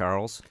gear,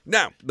 Charles.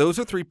 Now, those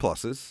are 3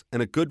 pluses, and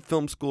a good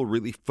film school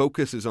really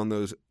focuses on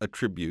those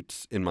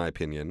attributes, in my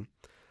opinion.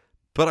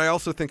 But I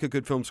also think a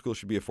good film school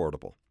should be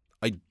affordable.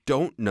 I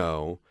don't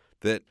know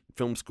that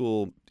film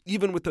school,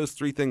 even with those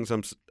 3 things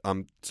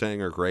I'm saying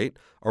are great,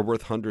 are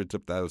worth hundreds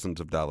of thousands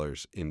of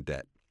dollars in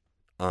debt,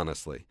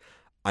 honestly.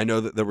 I know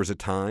that there was a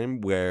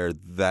time where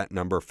that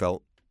number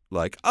felt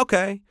like,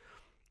 okay.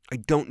 I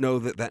don't know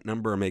that that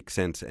number makes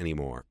sense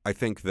anymore. I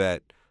think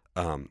that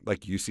like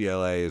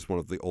UCLA is one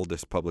of the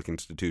oldest public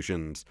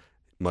institutions,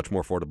 much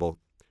more affordable.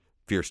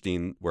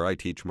 Fierstein, where I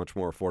teach, much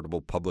more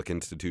affordable public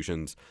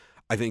institutions.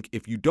 I think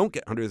if you don't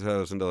get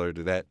 $100,000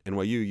 to debt,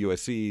 NYU,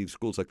 USC,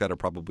 schools like that are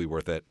probably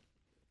worth it.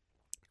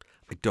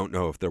 I don't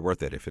know if they're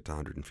worth it if it's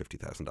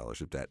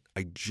 $150,000 of debt.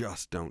 I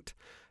just don't.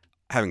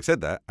 Having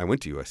said that, I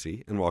went to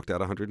USC and walked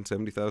out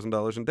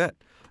 $170,000 in debt.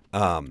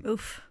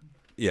 Oof.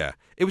 Yeah.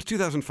 It was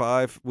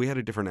 2005. We had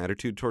a different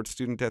attitude towards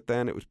student debt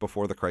then. It was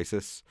before the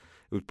crisis.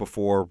 It was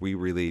before we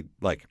really,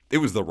 it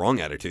was the wrong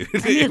attitude.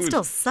 I mean, it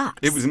still sucks.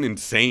 It was an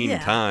insane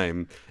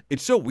time.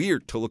 It's so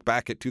weird to look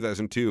back at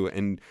 2002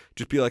 and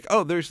just be like,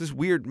 oh, there's this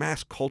weird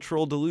mass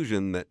cultural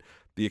delusion that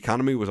the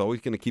economy was always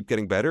going to keep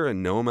getting better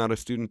and no amount of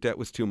student debt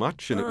was too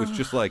much. And it was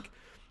just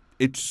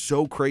it's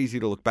so crazy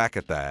to look back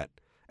at that.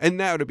 And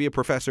now to be a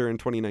professor in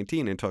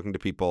 2019 and talking to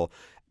people,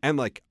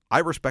 and I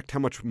respect how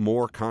much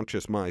more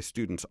conscious my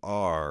students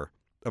are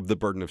of the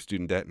burden of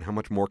student debt and how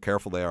much more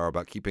careful they are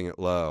about keeping it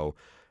low.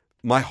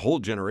 My whole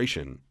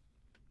generation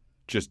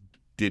just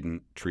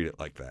didn't treat it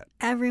like that.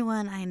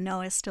 Everyone I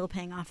know is still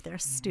paying off their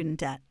student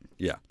debt.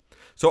 Yeah.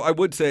 So I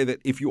would say that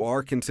if you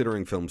are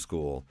considering film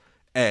school,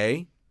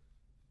 A,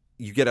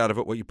 you get out of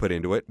it what you put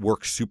into it,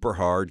 work super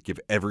hard, give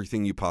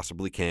everything you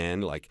possibly can,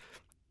 like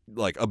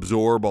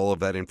absorb all of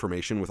that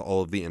information with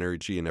all of the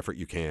energy and effort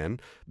you can.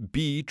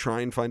 B,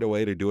 try and find a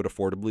way to do it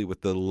affordably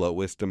with the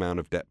lowest amount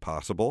of debt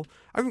possible.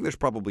 I think there's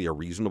probably a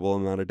reasonable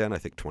amount of debt. I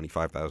think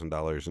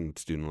 $25,000 in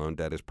student loan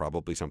debt is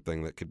probably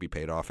something that could be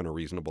paid off in a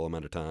reasonable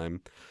amount of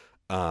time.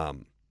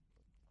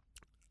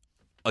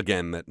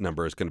 Again, that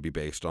number is going to be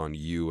based on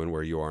you and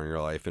where you are in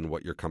your life and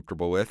what you're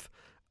comfortable with.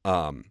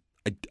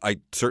 I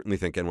certainly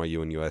think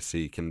NYU and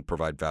USC can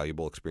provide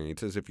valuable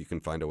experiences if you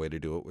can find a way to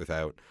do it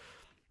without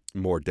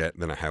more debt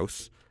than a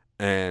house.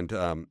 And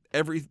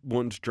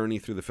everyone's journey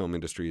through the film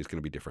industry is going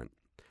to be different.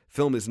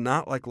 Film is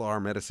not like law or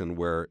medicine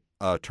where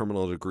a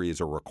terminal degree is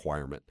a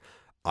requirement.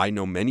 I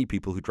know many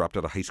people who dropped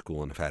out of high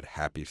school and have had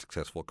happy,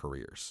 successful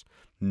careers.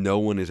 No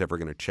one is ever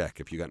going to check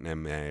if you got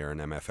an MA or an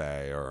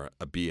MFA or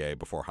a BA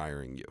before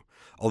hiring you.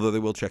 Although they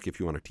will check if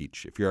you want to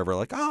teach. If you're ever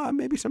like,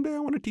 maybe someday I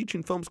want to teach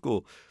in film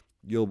school,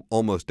 you'll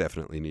almost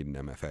definitely need an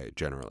MFA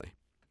generally.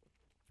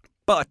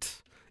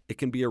 But it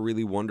can be a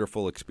really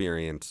wonderful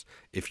experience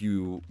if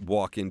you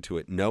walk into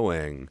it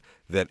knowing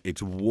that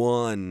it's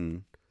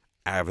one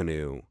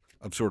avenue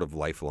of sort of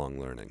lifelong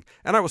learning.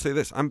 And I will say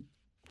this, I'm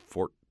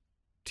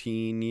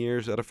 14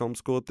 years out of film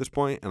school at this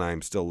point, and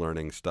I'm still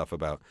learning stuff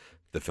about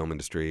the film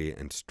industry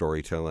and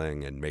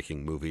storytelling and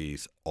making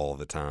movies all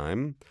the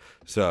time.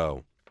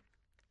 So,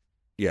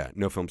 yeah,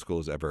 no film school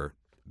is ever,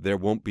 there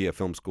won't be a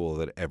film school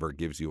that ever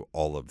gives you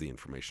all of the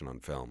information on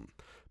film.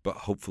 But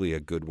hopefully a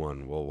good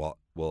one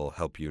will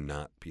help you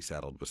not be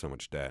saddled with so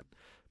much debt,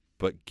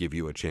 but give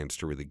you a chance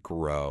to really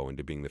grow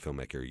into being the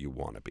filmmaker you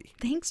want to be.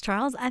 Thanks,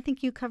 Charles. I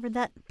think you covered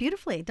that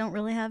beautifully. Don't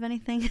really have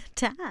anything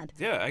to add.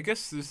 Yeah, I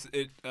guess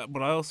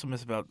what I also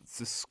miss about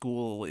this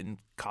school and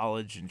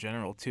college in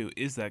general, too,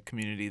 is that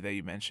community that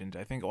you mentioned.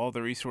 I think all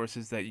the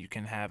resources that you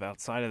can have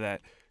outside of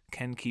that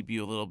can keep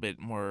you a little bit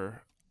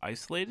more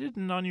isolated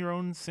and on your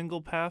own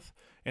single path.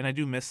 And I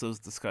do miss those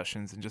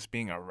discussions and just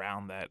being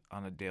around that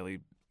on a daily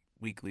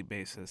weekly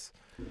basis.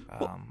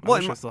 I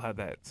wish I still had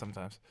that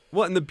sometimes.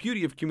 Well, and the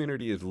beauty of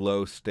community is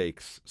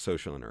low-stakes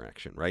social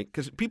interaction, right?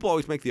 Because people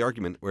always make the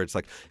argument where it's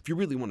like, if you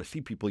really want to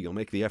see people, you'll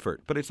make the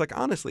effort. But it's like,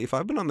 honestly, if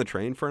I've been on the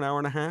train for an hour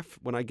and a half,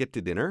 when I get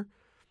to dinner,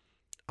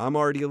 I'm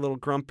already a little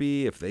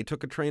grumpy. If they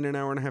took a train an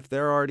hour and a half,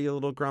 they're already a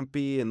little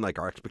grumpy, and like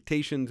our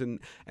expectations.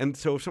 And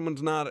so if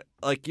someone's not,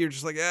 like, you're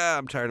just like,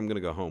 I'm tired, I'm going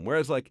to go home.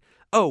 Whereas like,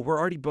 we're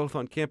already both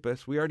on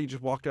campus. We already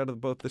just walked out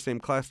of both the same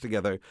class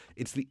together.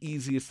 It's the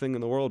easiest thing in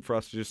the world for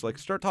us to just like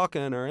start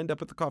talking or end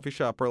up at the coffee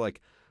shop, or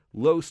like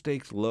low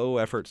stakes, low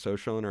effort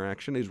social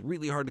interaction is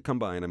really hard to come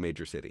by in a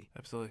major city.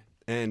 Absolutely.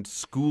 And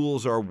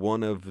schools are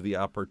one of the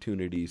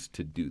opportunities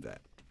to do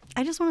that.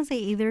 I just want to say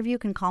either of you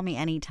can call me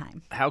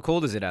anytime. How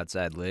cold is it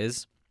outside,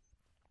 Liz?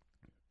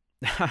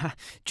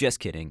 Just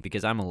kidding,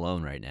 because I'm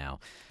alone right now.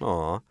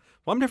 Aw.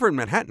 Well, I'm never in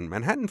Manhattan.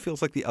 Manhattan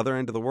feels like the other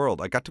end of the world.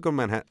 I got to go to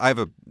Manhattan. I have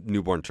a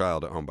newborn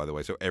child at home, by the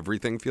way, so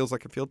everything feels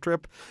like a field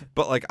trip.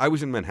 But, like, I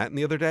was in Manhattan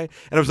the other day,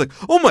 and I was like,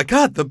 oh, my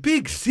God, the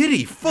big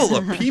city full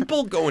of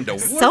people going to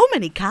work. So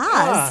many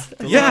cars.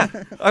 Yeah.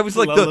 I was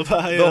like,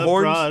 the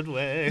horns.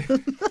 Broadway.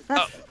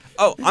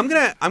 I'm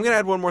gonna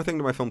add one more thing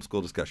to my film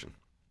school discussion.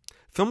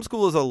 Film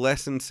school is a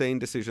less insane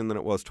decision than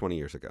it was 20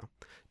 years ago.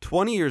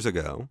 20 years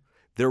ago,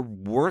 there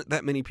weren't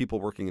that many people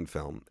working in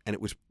film, and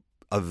it was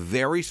a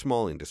very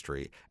small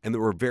industry, and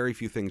there were very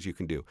few things you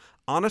can do.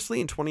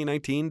 Honestly, in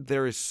 2019,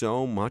 there is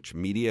so much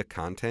media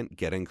content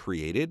getting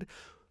created.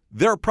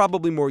 There are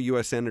probably more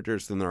U.S.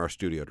 senators than there are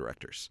studio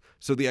directors.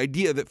 So the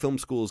idea that film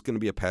school is going to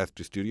be a path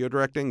to studio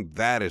directing,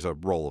 that is a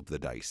roll of the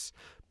dice.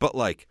 But,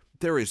 like,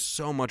 there is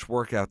so much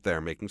work out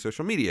there making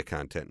social media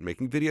content,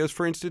 making videos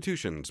for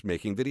institutions,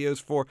 making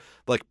videos for,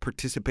 like,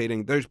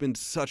 participating. There's been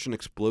such an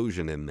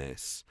explosion in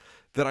this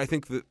that I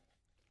think that,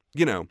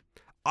 you know,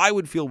 I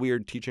would feel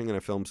weird teaching in a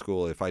film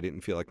school if I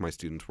didn't feel like my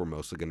students were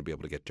mostly going to be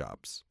able to get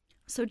jobs.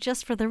 So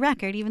just for the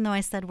record, even though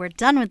I said we're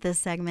done with this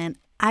segment,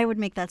 I would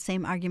make that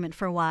same argument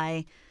for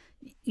why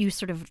you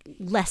sort of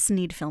less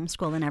need film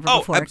school than ever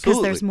before.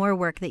 Because there's more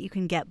work that you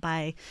can get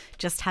by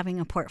just having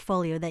a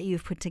portfolio that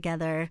you've put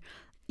together,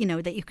 you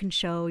know, that you can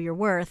show your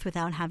worth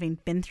without having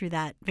been through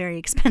that very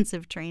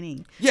expensive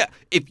training. Yeah,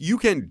 if you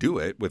can do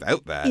it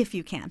without that. If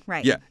you can,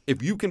 right. Yeah,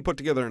 if you can put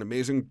together an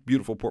amazing,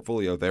 beautiful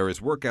portfolio, there is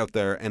work out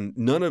there, and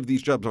none of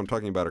these jobs I'm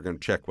talking about are going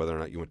to check whether or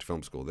not you went to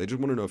film school. They just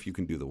want to know if you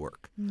can do the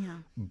work. Yeah.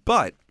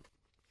 But,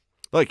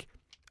 like,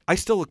 I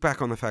still look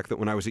back on the fact that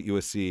when I was at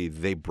USC,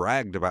 they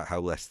bragged about how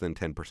less than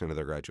 10% of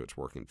their graduates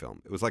work in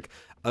film. It was like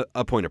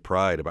a point of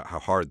pride about how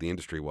hard the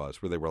industry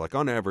was, where they were like,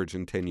 on average,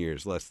 in 10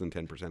 years, less than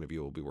 10% of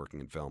you will be working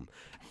in film.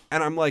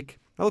 And I'm like,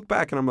 I look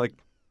back and I'm like,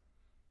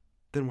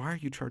 then why are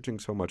you charging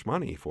so much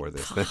money for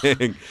this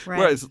thing? Right.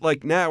 Whereas,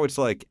 like, now it's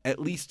like, at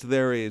least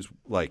there is,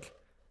 like,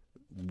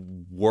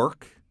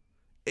 work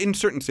in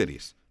certain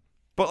cities.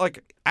 But,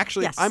 like,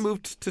 actually, yes. I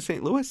moved to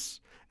St. Louis,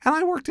 and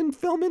I worked in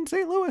film in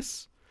St.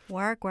 Louis.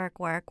 Work.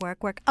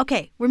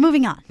 Okay, we're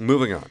moving on.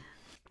 Moving on.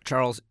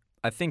 Charles,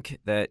 I think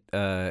that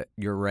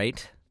you're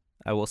right.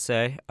 I will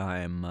say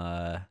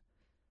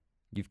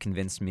you've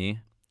convinced me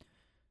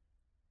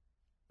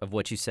of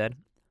what you said,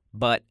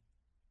 but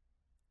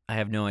I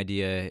have no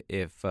idea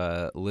if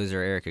Liz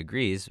or Eric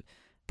agrees.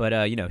 But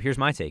here's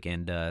my take.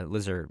 And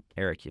Liz or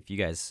Eric, if you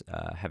guys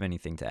have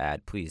anything to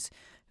add, please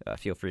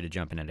feel free to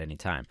jump in at any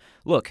time.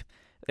 Look,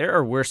 there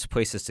are worse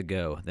places to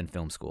go than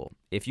film school.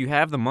 If you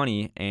have the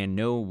money and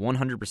know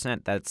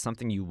 100% that's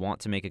something you want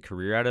to make a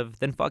career out of,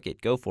 then fuck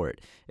it, go for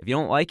it. If you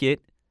don't like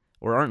it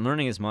or aren't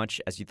learning as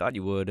much as you thought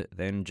you would,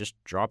 then just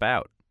drop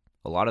out.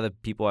 A lot of the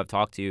people I've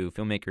talked to,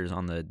 filmmakers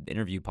on the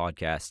interview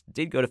podcast,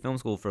 did go to film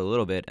school for a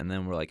little bit and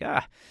then were like,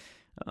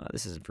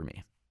 this isn't for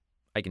me.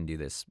 I can do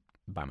this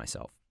by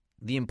myself.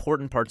 The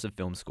important parts of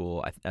film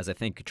school, as I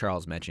think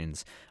Charles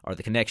mentions, are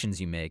the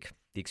connections you make,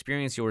 the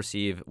experience you'll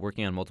receive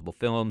working on multiple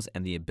films,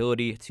 and the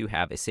ability to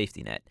have a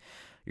safety net.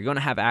 You're going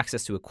to have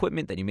access to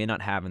equipment that you may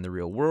not have in the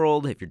real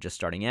world if you're just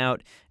starting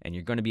out, and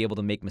you're going to be able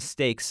to make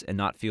mistakes and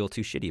not feel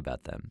too shitty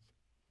about them.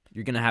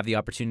 You're going to have the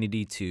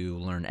opportunity to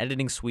learn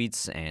editing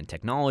suites and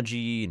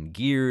technology and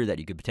gear that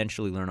you could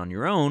potentially learn on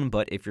your own,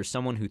 but if you're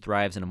someone who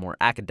thrives in a more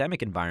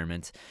academic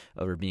environment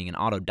over being an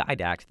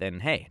autodidact,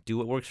 then hey, do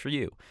what works for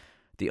you.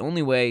 The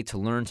only way to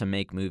learn to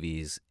make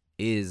movies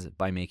is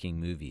by making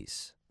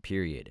movies,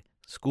 period.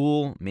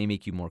 School may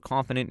make you more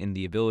confident in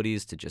the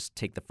abilities to just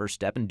take the first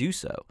step and do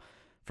so.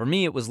 For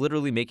me, it was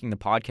literally making the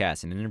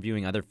podcast and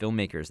interviewing other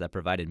filmmakers that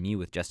provided me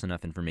with just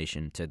enough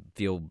information to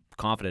feel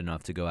confident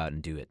enough to go out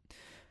and do it.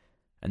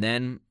 And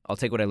then I'll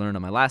take what I learned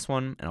on my last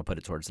one and I'll put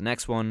it towards the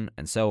next one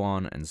and so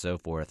on and so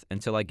forth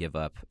until I give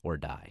up or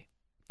die.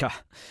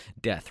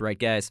 Death, right,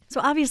 guys? So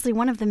obviously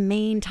one of the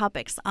main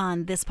topics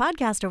on this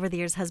podcast over the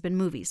years has been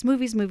movies,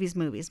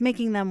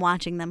 making them,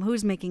 watching them,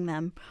 who's making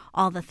them,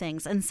 all the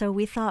things. And so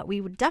we thought we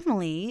would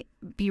definitely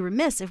be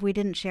remiss if we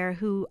didn't share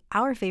who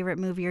our favorite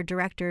movie or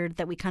director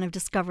that we kind of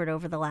discovered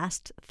over the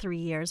last 3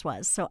 years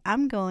was. So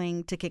I'm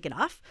going to kick it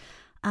off.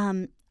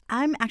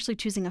 I'm actually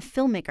choosing a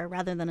filmmaker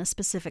rather than a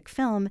specific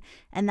film,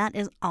 and that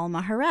is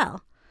Alma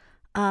Har'el.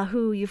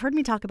 Who you've heard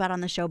me talk about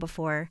on the show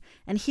before,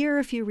 and here are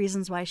a few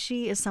reasons why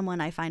she is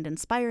someone I find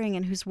inspiring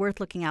and who's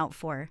worth looking out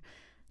for.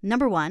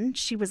 Number one,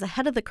 she was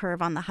ahead of the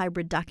curve on the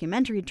hybrid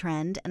documentary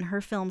trend, and her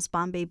films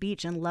Bombay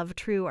Beach and Love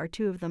True are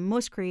two of the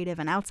most creative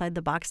and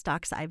outside-the-box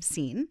docs I've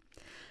seen.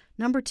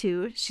 Number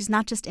two, she's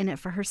not just in it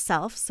for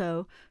herself,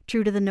 so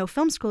true to the no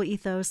film school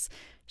ethos,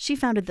 she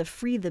founded the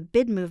Free the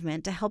Bid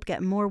movement to help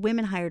get more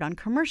women hired on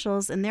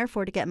commercials and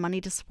therefore to get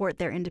money to support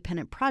their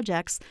independent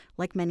projects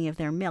like many of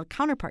their male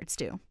counterparts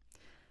do.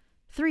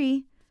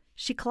 3,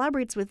 she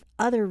collaborates with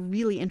other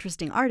really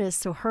interesting artists,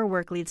 so her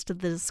work leads to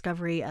the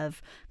discovery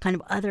of kind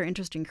of other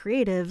interesting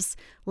creatives,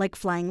 like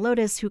Flying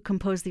Lotus, who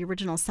composed the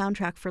original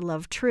soundtrack for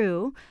Love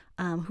True,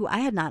 who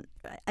I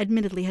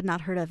admittedly had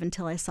not heard of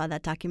until I saw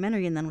that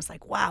documentary and then was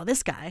like, wow,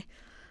 this guy.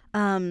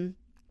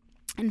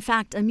 In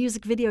fact, a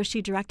music video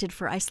she directed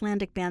for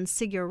Icelandic band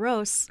Sigur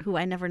Rós, who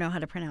I never know how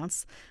to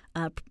pronounce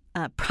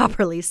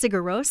properly,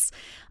 Sigur Rós.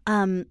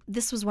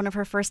 This was one of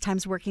her first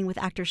times working with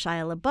actor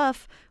Shia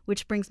LaBeouf,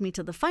 which brings me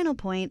to the final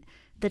point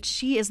that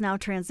she is now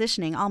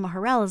transitioning, Alma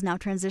Har'el is now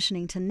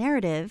transitioning to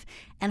narrative,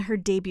 and her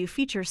debut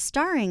feature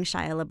starring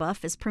Shia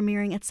LaBeouf is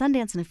premiering at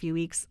Sundance in a few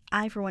weeks.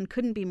 I, for one,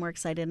 couldn't be more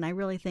excited, and I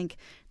really think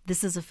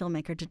this is a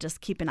filmmaker to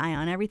just keep an eye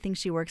on. Everything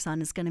she works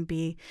on is going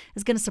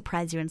to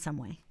surprise you in some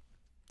way.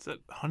 Is that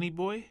Honey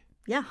Boy?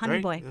 Yeah, Honey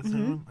right? Boy. That's the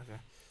one? Okay.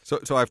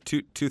 So I have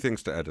two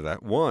things to add to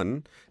that.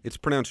 One, it's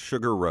pronounced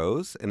Sugar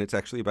Rose, and it's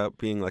actually about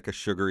being like a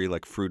sugary,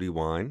 like fruity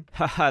wine.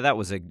 Haha, that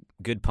was a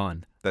good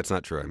pun. That's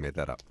not true. I made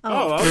that up.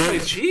 Oh, I was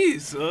like,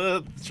 geez.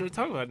 Should we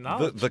talk about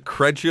knowledge? The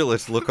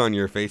credulous look on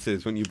your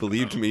faces when you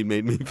believed me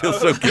made me feel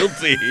so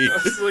guilty. I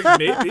was like,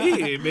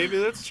 maybe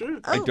that's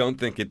true. I don't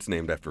think it's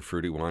named after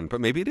fruity wine,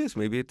 but maybe it is.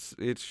 Maybe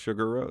it's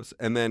Sugar Rose.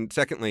 And then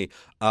secondly,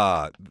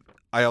 I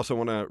also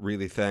want to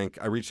really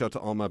I reached out to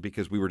Alma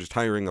because we were just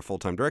hiring a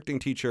full-time directing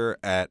teacher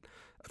at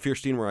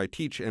Fierstein, where I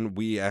teach, and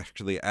we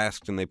actually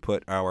asked, and they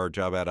put our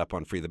job ad up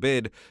on Free the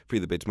Bid. Free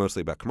the Bid's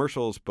mostly about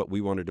commercials, but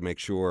we wanted to make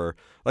sure,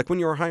 like when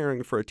you're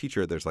hiring for a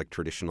teacher, there's like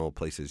traditional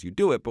places you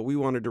do it, but we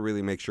wanted to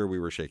really make sure we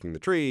were shaking the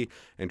tree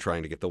and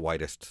trying to get the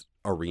widest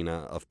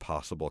arena of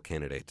possible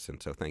candidates.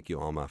 And so thank you,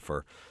 Alma,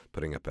 for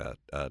putting up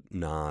a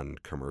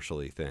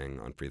non-commercially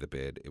thing on Free the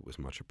Bid. It was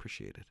much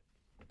appreciated.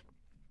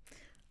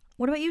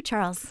 What about you,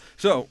 Charles?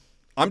 So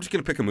I'm just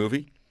going to pick a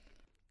movie,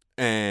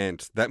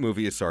 and that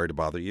movie is Sorry to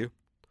Bother You.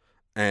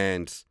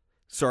 And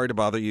sorry to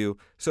bother you.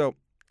 So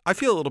I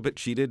feel a little bit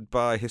cheated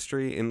by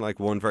history in like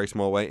one very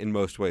small way. In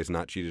most ways,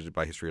 not cheated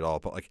by history at all.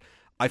 But like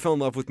I fell in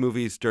love with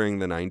movies during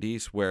the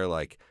 90s where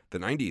like the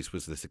 90s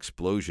was this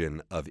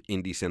explosion of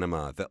indie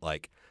cinema that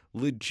like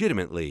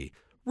legitimately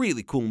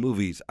really cool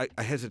movies.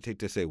 I hesitate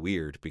to say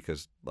weird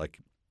because like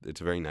it's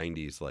a very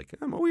 90s like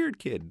I'm a weird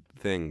kid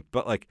thing.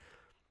 But like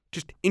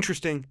just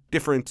interesting,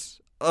 different,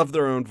 of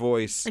their own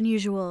voice,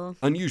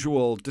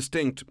 unusual,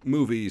 distinct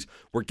movies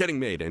were getting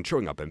made and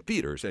showing up in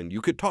theaters, and you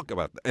could talk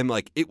about them. And,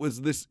 like, it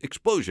was this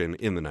explosion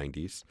in the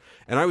 90s.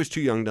 And I was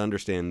too young to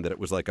understand that it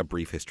was like a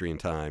brief history in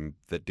time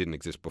that didn't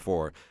exist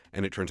before,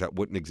 and it turns out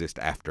wouldn't exist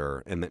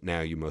after, and that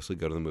now you mostly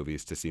go to the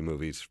movies to see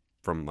movies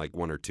from, like,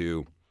 one or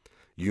two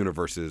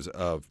universes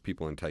of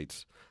people in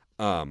tights,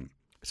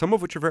 some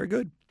of which are very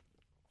good.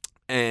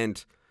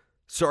 And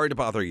Sorry to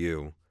Bother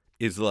You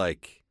is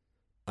like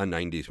a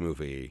 90s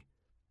movie,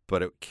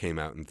 but it came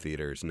out in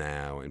theaters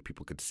now and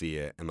people could see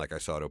it. And like I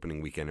saw it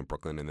opening weekend in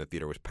Brooklyn and the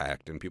theater was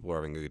packed and people were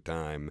having a good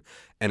time.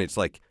 And it's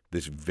like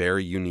this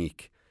very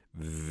unique,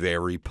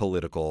 very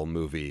political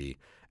movie.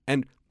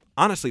 And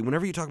honestly,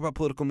 whenever you talk about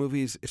political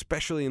movies,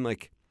 especially in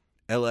like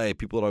LA,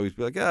 people would always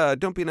be like,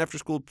 don't be an after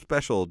school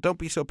special. Don't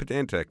be so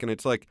pedantic. And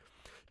it's like,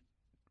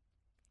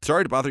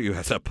 Sorry to Bother You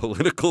has a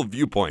political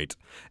viewpoint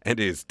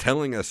and is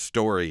telling a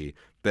story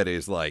that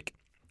is like,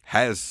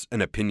 has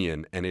an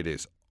opinion, and it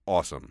is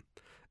awesome.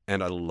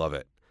 And I love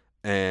it.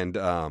 And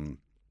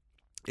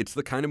it's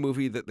the kind of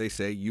movie that they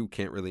say you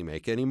can't really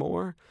make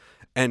anymore.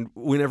 And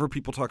whenever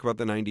people talk about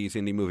the 90s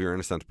indie movie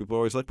renaissance, people are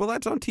always like, well,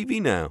 that's on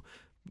TV now.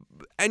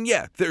 And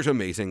yeah, there's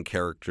amazing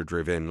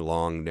character-driven,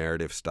 long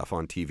narrative stuff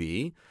on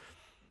TV.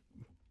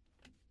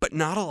 But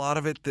not a lot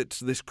of it that's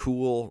this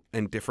cool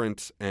and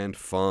different and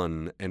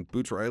fun. And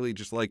Boots Riley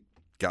just like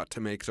got to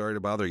make Sorry to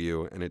Bother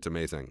You, and it's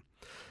amazing.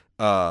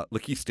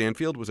 Lakeith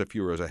Stanfield was a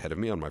few rows ahead of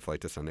me on my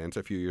flight to Sundance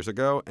a few years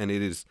ago, and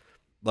it is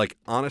like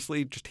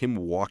honestly just him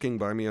walking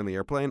by me on the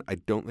airplane. I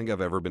don't think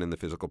I've ever been in the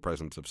physical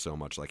presence of so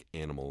much like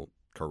animal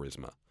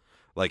charisma.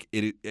 Like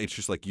it's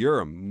just like you're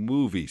a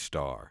movie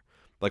star.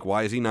 Like,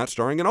 why is he not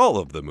starring in all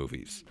of the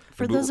movies?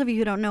 For those of you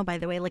who don't know, by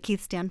the way,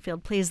 Lakeith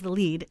Stanfield plays the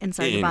lead in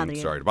Sorry to Bother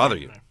You. Sorry to Bother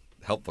You.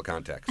 Helpful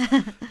context.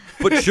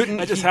 But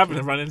shouldn't I just happened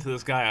to run into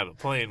this guy on a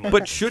plane.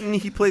 But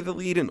shouldn't he play the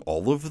lead in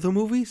all of the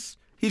movies?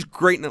 He's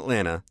great in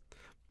Atlanta.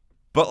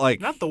 But like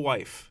not The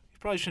Wife. He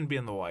probably shouldn't be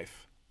in The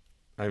Wife.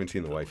 I haven't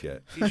seen The Wife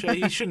yet.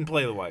 He shouldn't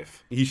play The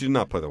Wife. He should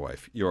not play The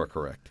Wife. You are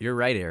correct. You're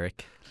right,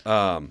 Eric.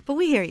 But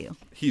we hear you.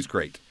 He's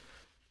great.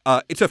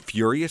 It's a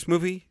furious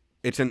movie.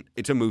 It's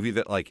a movie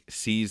that like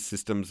sees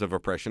systems of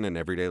oppression in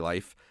everyday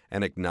life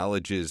and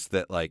acknowledges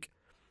that like,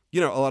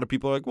 you know, a lot of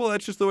people are like, well,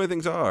 that's just the way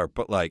things are.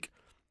 But like,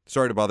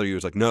 Sorry to Bother You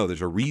is like, no,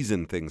 there's a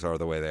reason things are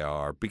the way they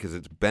are because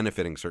it's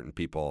benefiting certain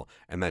people,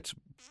 and that's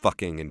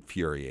fucking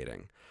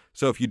infuriating.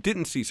 So if you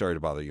didn't see Sorry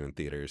to Bother You in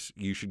theaters,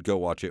 you should go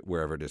watch it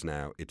wherever it is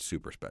now. It's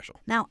super special.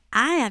 Now,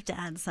 I have to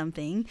add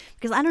something,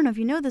 because I don't know if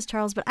you know this,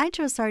 Charles, but I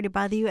chose Sorry to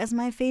Bother You as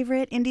my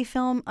favorite indie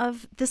film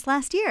of this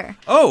last year.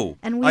 Oh,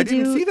 and I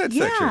didn't see that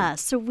section. Yeah,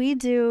 so we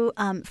do,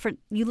 for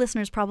you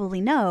listeners probably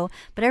know,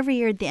 but every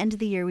year at the end of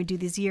the year, we do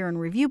these year in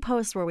review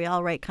posts where we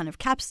all write kind of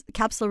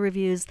capsule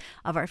reviews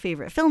of our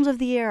favorite films of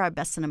the year, our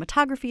best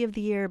cinematography of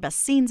the year,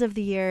 best scenes of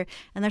the year.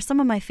 And they're some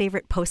of my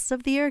favorite posts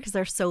of the year because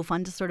they're so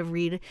fun to sort of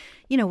read,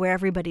 you know, where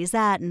everybody's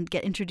at and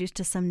get introduced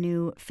to some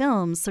new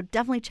films. So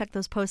definitely check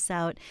those posts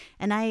out.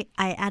 And I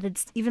added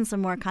even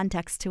some more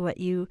context to what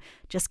you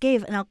just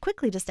gave. And I'll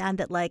quickly just add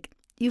that, like,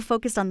 you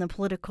focused on the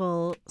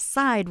political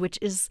side, which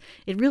is,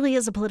 it really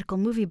is a political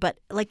movie. But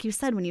like you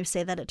said, when you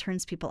say that, it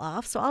turns people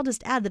off. So I'll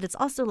just add that it's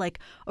also like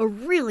a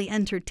really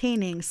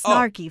entertaining,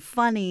 snarky,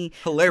 funny,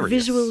 hilarious,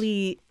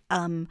 visually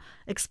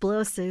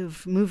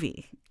explosive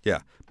movie.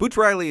 Yeah. Boots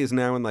Riley is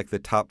now in like the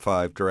top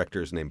 5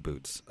 directors named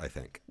Boots, I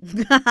think.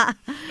 I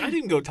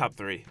didn't go top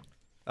 3.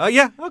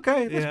 Yeah,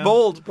 okay. That's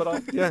bold,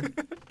 but yeah.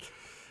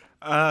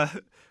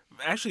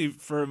 Actually,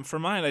 for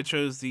mine, I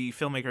chose the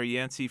filmmaker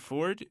Yancey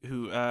Ford,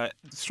 who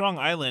Strong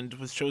Island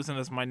was chosen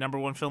as my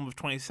 #1 film of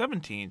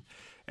 2017.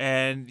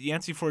 And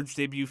Yancey Ford's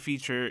debut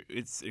feature,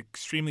 it's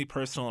extremely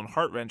personal and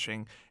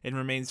heart-wrenching and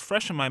remains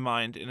fresh in my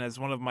mind and as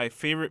one of my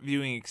favorite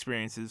viewing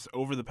experiences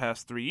over the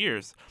past 3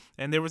 years.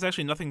 And there was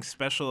actually nothing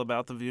special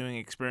about the viewing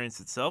experience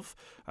itself.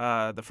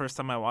 The first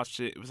time I watched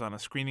it, it was on a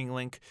screening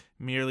link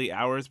merely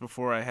hours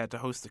before I had to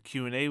host a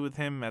Q&A with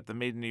him at the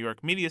Made in New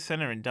York Media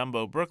Center in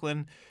Dumbo,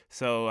 Brooklyn.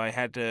 So I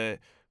had to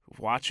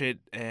watch it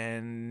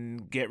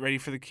and get ready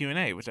for the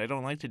Q&A, which I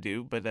don't like to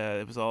do, but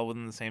it was all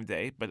within the same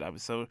day. But I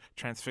was so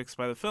transfixed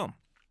by the film.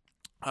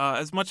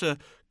 As much a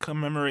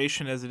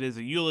commemoration as it is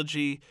a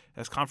eulogy,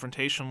 as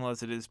confrontational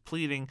as it is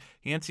pleading,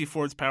 Yancey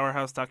Ford's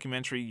powerhouse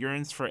documentary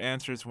yearns for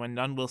answers when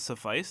none will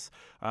suffice.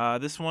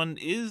 This one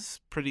is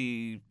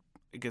pretty,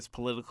 I guess,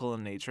 political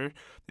in nature.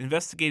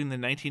 Investigating the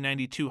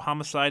 1992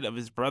 homicide of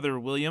his brother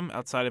William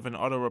outside of an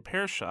auto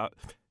repair shop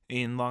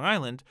in Long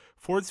Island,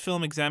 Ford's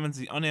film examines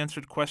the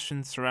unanswered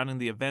questions surrounding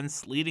the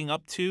events leading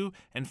up to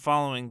and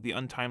following the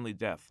untimely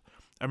death.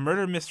 A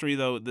murder mystery,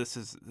 though, this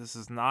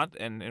is not,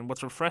 and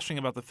what's refreshing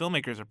about the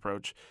filmmaker's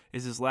approach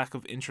is his lack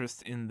of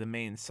interest in the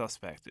main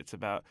suspect. It's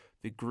about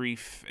the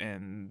grief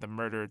and the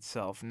murder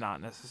itself,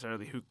 not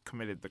necessarily who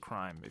committed the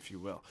crime, if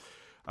you will.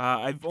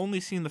 I've only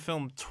seen the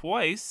film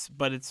twice,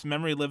 but its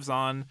memory lives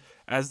on,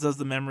 as does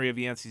the memory of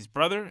Yancey's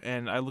brother,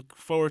 and I look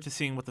forward to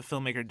seeing what the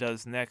filmmaker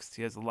does next.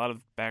 He has a lot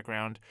of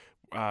background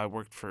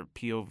worked for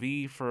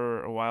POV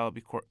for a while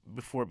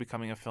before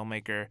becoming a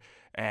filmmaker,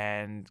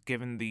 and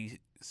given the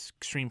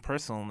extreme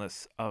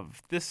personalness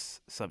of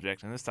this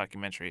subject in this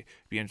documentary,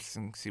 it'd be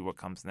interesting to see what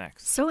comes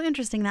next. So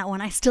interesting, that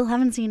one. I still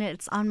haven't seen it.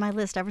 It's on my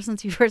list ever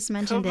since you first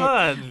mentioned Come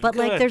it. on, But good.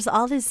 like, there's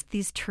all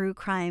these true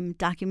crime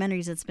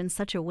documentaries. It's been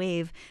such a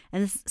wave,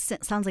 and this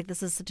sounds like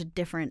this is such a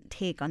different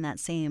take on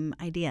that same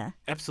idea.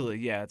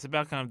 Absolutely, yeah. It's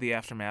about kind of the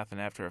aftermath and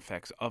after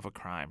effects of a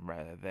crime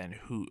rather than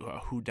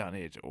who done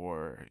it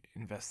or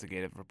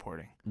investigative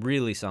reporting.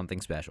 Really something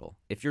special.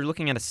 If you're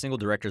looking at a single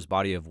director's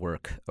body of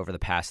work over the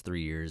past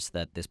 3 years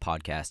that this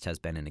podcast has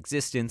been in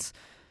existence,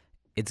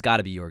 it's got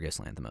to be Yorgos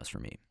Lanthimos for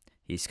me.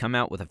 He's come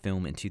out with a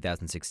film in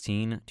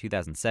 2016,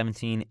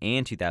 2017,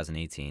 and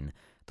 2018,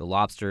 The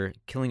Lobster,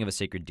 Killing of a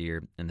Sacred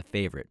Deer, and The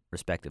Favorite,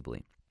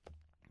 respectively.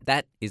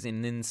 That is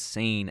an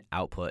insane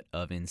output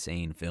of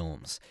insane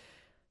films.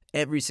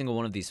 Every single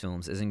one of these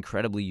films is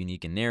incredibly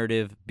unique in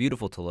narrative,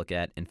 beautiful to look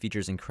at, and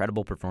features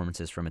incredible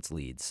performances from its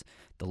leads.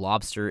 The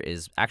Lobster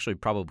is actually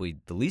probably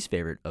the least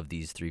favorite of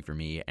these three for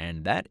me,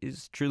 and that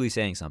is truly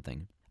saying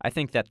something. I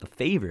think that The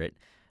Favorite,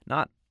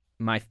 not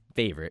my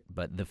favorite,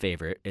 but The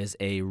Favorite, is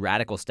a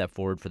radical step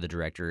forward for the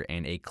director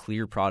and a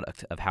clear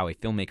product of how a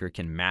filmmaker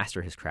can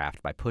master his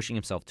craft by pushing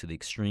himself to the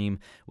extreme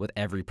with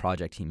every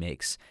project he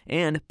makes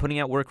and putting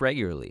out work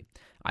regularly.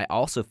 I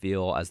also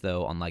feel as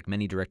though, unlike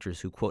many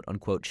directors who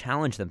quote-unquote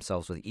challenge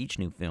themselves with each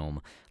new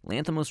film,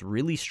 Lanthimos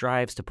really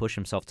strives to push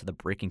himself to the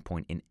breaking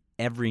point in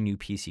every new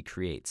piece he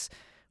creates,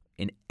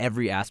 in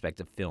every aspect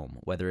of film,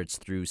 whether it's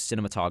through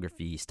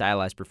cinematography,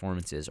 stylized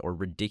performances, or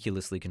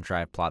ridiculously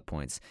contrived plot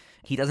points.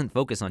 He doesn't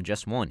focus on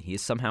just one. He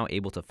is somehow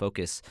able to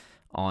focus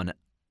on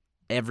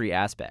every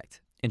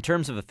aspect. In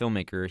terms of a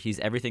filmmaker, he's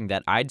everything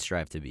that I'd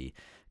strive to be,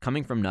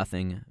 coming from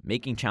nothing,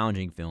 making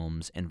challenging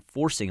films, and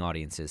forcing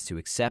audiences to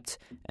accept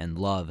and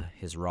love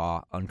his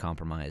raw,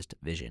 uncompromised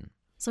vision.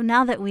 So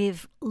now that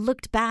we've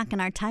looked back in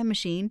our time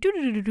machine,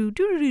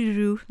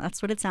 doo-doo-doo-doo-doo-doo-doo-doo,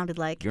 that's what it sounded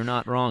like. You're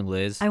not wrong,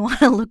 Liz. I want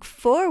to look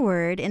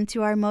forward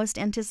into our most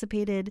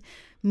anticipated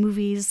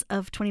movies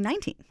of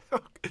 2019.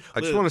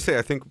 I just want to say,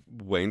 I think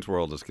Wayne's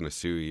World is going to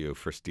sue you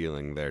for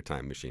stealing their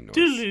time machine noise.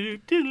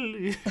 Doodaloo,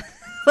 doodaloo.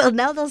 Well,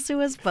 now they'll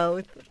sue us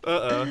both.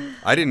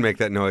 I didn't make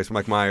that noise,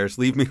 Mike Myers.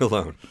 Leave me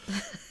alone.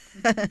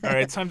 All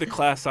right, it's time to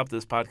class up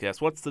this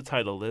podcast. What's the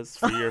title, Liz,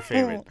 for your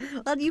favorite?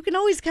 Well, you can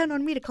always count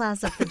on me to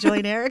class up the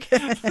joint, Eric.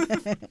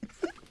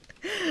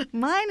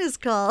 Mine is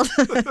called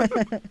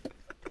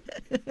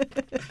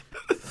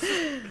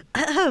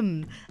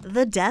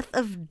The Death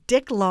of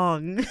Dick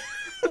Long.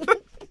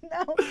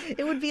 No,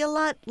 it would be a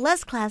lot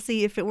less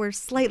classy if it were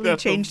slightly Death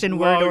changed of in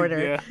word Long,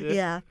 order.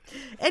 yeah.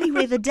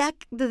 Anyway, the death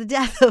of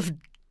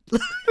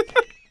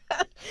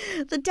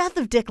The Death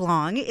of Dick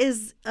Long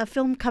is a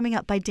film coming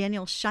up by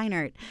Daniel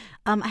Scheinert.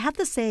 I have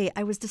to say,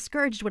 I was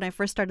discouraged when I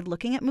first started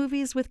looking at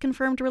movies with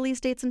confirmed release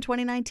dates in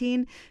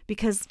 2019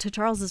 because, to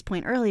Charles's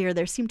point earlier,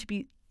 there seemed to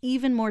be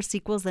even more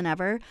sequels than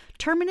ever.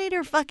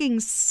 Terminator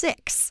fucking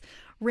 6,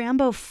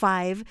 Rambo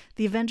 5,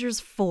 The Avengers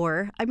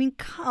 4. I mean,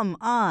 come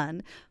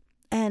on.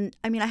 And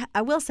I mean,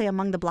 I will say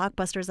among the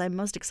blockbusters, I'm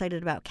most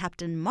excited about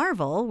Captain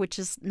Marvel, which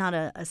is not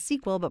a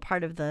sequel, but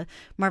part of the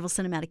Marvel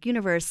Cinematic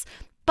Universe.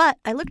 But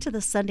I look to the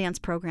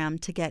Sundance program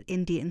to get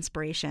indie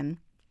inspiration.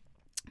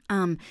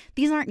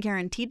 These aren't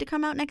guaranteed to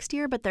come out next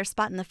year, but their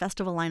spot in the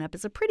festival lineup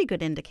is a pretty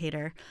good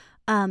indicator.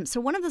 So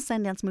one of the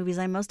Sundance movies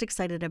I'm most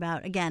excited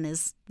about, again,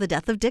 is The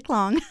Death of Dick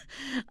Long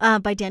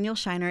by Daniel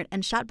Scheinert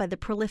and shot by the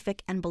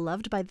prolific and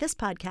beloved by this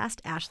podcast,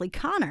 Ashley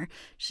Connor.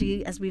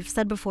 She, as we've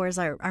said before, is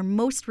our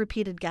most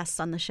repeated guest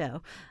on the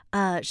show.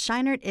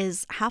 Scheinert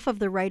is half of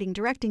the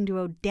writing-directing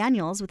duo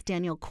Daniels with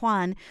Daniel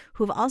Kwan,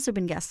 who have also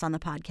been guests on the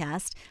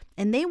podcast,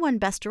 and they won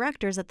Best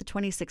Directors at the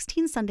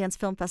 2016 Sundance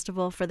Film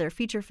Festival for their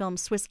feature film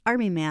Swiss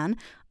Army Man,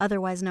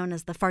 otherwise known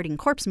as the Farting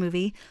Corpse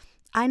movie.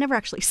 I never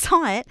actually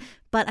saw it,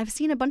 but I've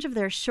seen a bunch of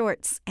their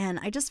shorts, and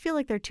I just feel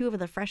like they're two of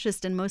the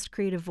freshest and most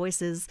creative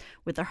voices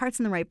with their hearts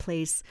in the right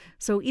place.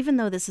 So even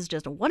though this is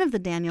just one of the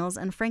Daniels,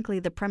 and frankly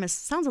the premise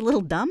sounds a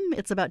little dumb,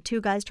 it's about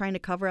two guys trying to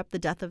cover up the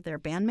death of their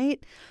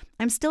bandmate,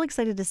 I'm still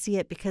excited to see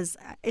it because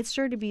it's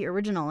sure to be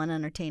original and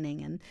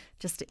entertaining and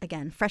just,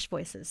 again, fresh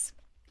voices.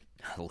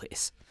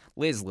 Liz.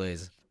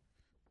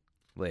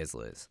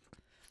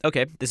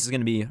 Okay, this is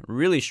going to be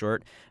really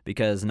short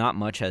because not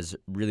much has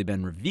really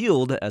been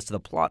revealed as to the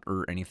plot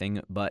or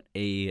anything, but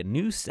a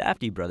new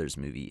Safdie Brothers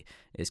movie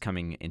is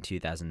coming in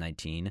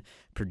 2019,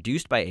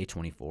 produced by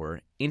A24,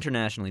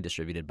 internationally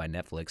distributed by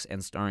Netflix,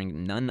 and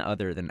starring none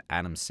other than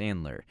Adam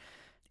Sandler.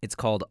 It's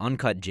called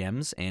Uncut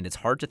Gems, and it's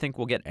hard to think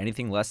we'll get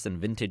anything less than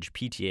vintage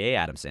PTA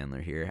Adam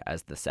Sandler here,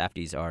 as the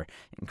Safdies are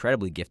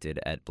incredibly gifted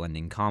at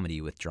blending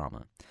comedy with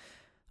drama.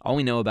 All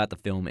we know about the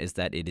film is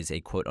that it is a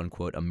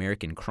quote-unquote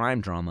American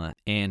crime drama,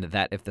 and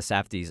that if the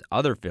Safdies'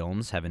 other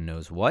films, Heaven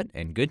Knows What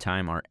and Good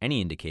Time, are any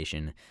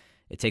indication,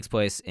 it takes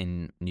place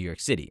in New York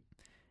City.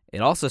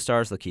 It also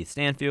stars Lakeith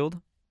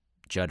Stanfield,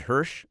 Judd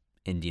Hirsch,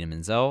 Indina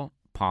Menzel,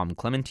 Palm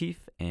Clementif,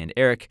 and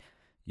Eric,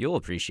 you'll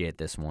appreciate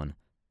this one,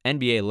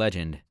 NBA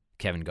legend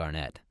Kevin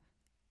Garnett.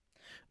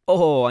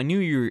 Oh, I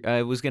knew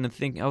I was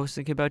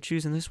thinking about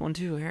choosing this one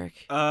too,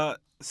 Eric.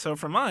 So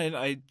for mine,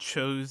 I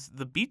chose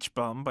The Beach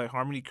Bum by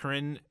Harmony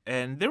Korine,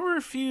 and there were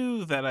a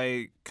few that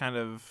I kind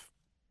of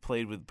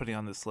played with putting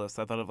on this list.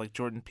 I thought of like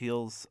Jordan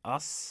Peele's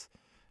Us,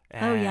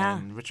 and Oh,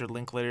 yeah. Richard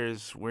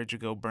Linklater's Where'd You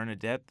Go,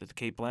 Bernadette, the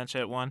Kate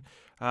Blanchett one.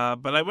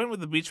 But I went with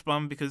The Beach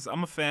Bum because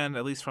I'm a fan,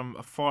 at least from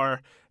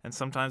afar, and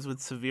sometimes with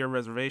severe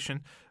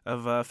reservation,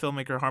 of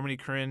filmmaker Harmony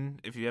Korine.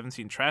 If you haven't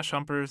seen Trash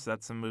Humpers,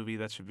 that's a movie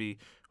that should be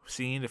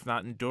seen, if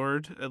not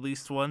endured, at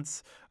least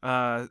once.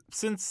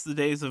 Since the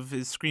days of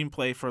his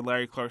screenplay for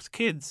Larry Clark's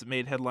Kids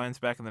made headlines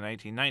back in the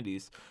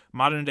 1990s,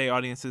 modern-day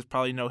audiences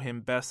probably know him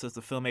best as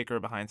the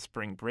filmmaker behind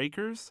Spring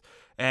Breakers,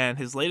 and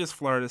his latest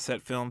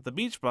Florida-set film, The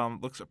Beach Bum,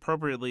 looks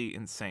appropriately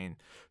insane.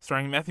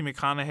 Starring Matthew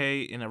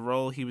McConaughey in a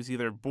role he was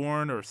either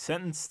born or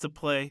sentenced to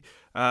play,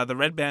 the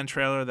Red Band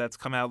trailer that's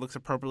come out looks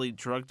appropriately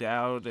drugged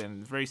out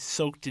and very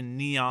soaked in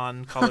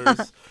neon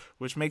colors,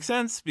 which makes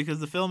sense because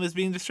the film is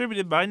being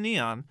distributed by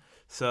Neon.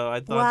 So I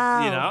thought,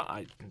 Wow.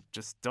 I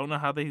just don't know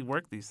how they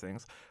work these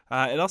things.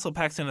 It also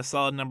packs in a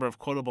solid number of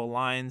quotable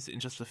lines in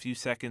just a few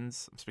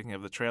seconds, speaking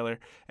of the trailer,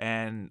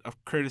 and a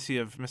courtesy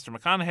of Mr.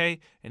 McConaughey,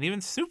 and even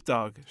Snoop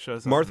Dogg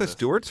shows up. Martha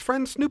Stewart's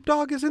friend Snoop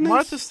Dogg is in this?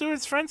 Martha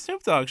Stewart's friend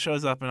Snoop Dogg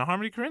shows up in a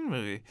Harmony Korine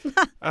movie.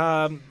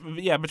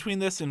 Yeah, between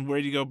this and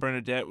Where'd You Go,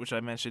 Bernadette, which I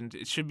mentioned,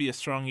 it should be a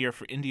strong year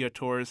for indie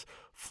auteurs,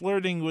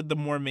 flirting with the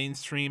more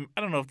mainstream.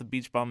 I don't know if The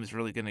Beach Bum is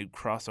really going to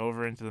cross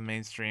over into the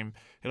mainstream.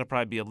 It'll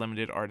probably be a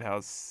limited art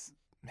house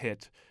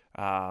hit,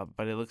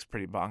 but it looks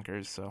pretty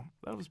bonkers, so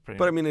that was pretty.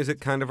 But I mean, is it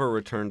kind of a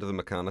return to the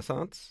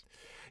McConaissance?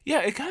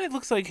 Yeah, it kind of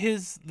looks like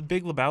The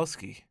Big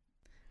Lebowski.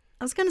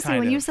 I was going to say,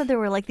 when you said there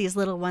were like these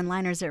little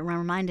one-liners, it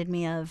reminded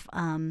me of,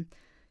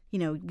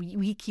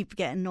 we keep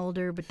getting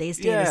older, but they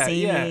stay the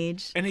same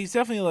age. And he's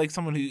definitely like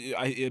someone who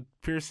it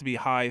appears to be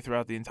high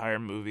throughout the entire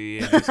movie,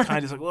 and he's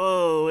kind of like,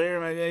 whoa,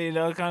 where am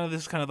I? Kind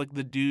of like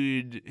the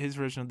dude, his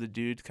version of the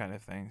dude kind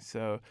of thing.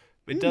 So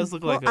it does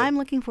look like. I'm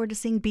looking forward to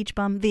seeing Beach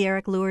Bum, the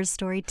Eric Lures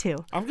story too.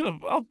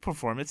 I'll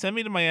perform it. Send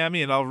me to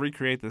Miami, and I'll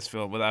recreate this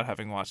film without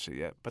having watched it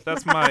yet. But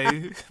that's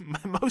my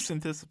most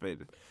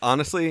anticipated.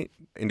 Honestly,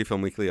 Indie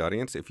Film Weekly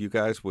audience, if you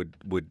guys would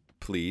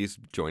please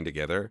join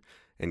together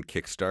and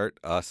kickstart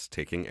us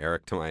taking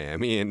Eric to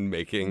Miami and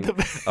making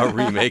a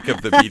remake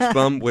of The Beach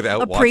Bum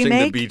without watching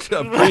pre-make? The Beach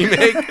Bum.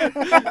 Remake?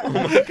 Oh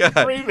my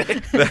God.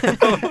 Remake.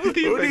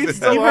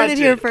 You heard it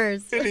here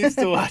first. Who needs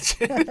to watch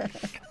it?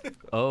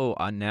 Oh,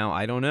 now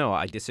I don't know.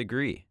 I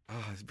disagree.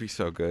 Oh, it'd be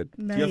so good.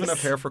 Nice. Do you have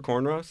enough hair for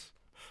cornrows?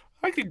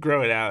 I could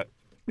grow it out.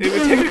 It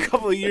would take a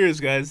couple of years,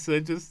 guys. So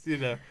just,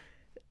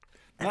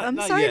 I'm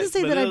not sorry yet, to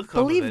say but that I it'll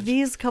come believe eventually.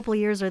 these couple of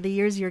years are the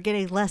years you're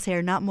getting less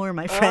hair, not more,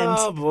 my friend.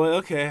 Oh, boy.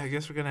 Okay. I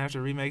guess we're going to have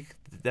to remake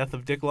The Death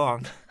of Dick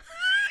Long.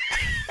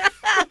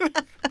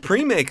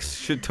 Pre-makes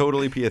should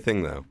totally be a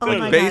thing, though. Oh Like,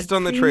 my based God,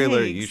 on the trailer,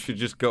 pre-makes. you should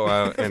just go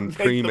out and Make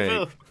the pre-make.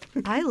 film.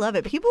 I love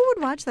it. People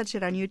would watch that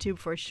shit on YouTube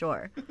for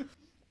sure.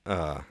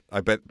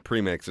 I bet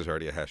pre-makes is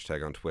already a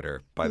hashtag on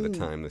Twitter by the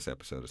time this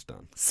episode is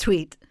done.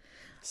 Sweet.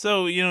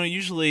 So,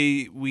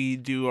 usually we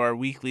do our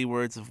weekly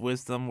words of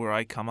wisdom where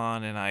I come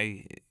on and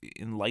I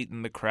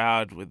enlighten the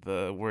crowd with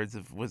the words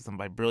of wisdom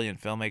by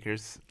brilliant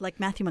filmmakers. Like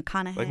Matthew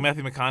McConaughey. Like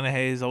Matthew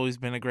McConaughey has always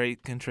been a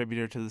great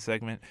contributor to the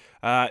segment.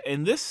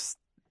 And this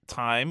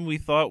time we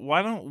thought,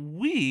 why don't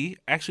we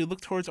actually look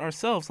towards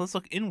ourselves? Let's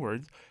look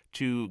inwards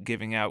to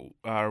giving out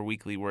our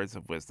weekly words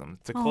of wisdom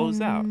to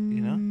close out,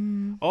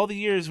 All the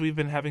years we've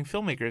been having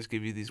filmmakers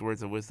give you these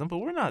words of wisdom, but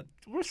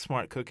we're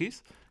smart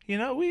cookies.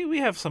 We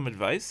have some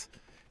advice.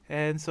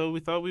 And so we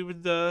thought we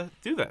would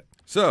do that.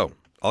 So,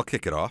 I'll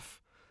kick it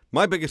off.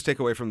 My biggest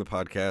takeaway from the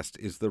podcast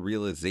is the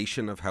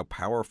realization of how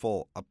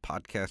powerful a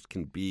podcast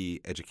can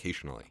be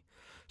educationally.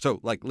 So,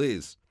 like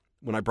Liz,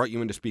 when I brought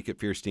you in to speak at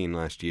Fierstein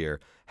last year,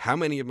 how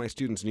many of my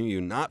students knew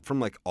you, not from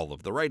like all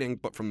of the writing,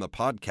 but from the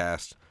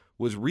podcast,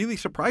 was really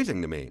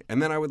surprising to me.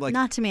 And then I would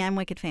Not to me. I'm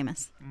wicked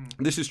famous.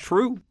 This is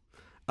true.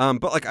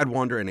 But like I'd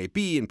wander in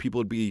AB and people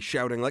would be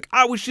shouting like,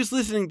 I was just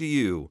listening to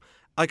you.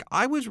 Like,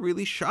 I was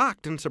really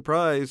shocked and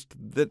surprised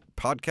that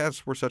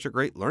podcasts were such a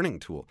great learning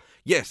tool.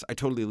 Yes, I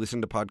totally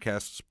listened to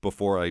podcasts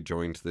before I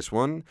joined this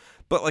one,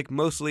 but like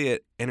mostly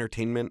at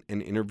entertainment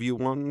and interview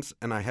ones,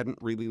 and I hadn't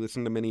really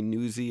listened to many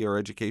newsy or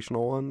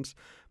educational ones.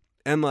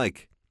 And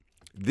like,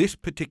 this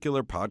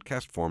particular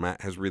podcast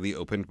format has really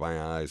opened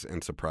my eyes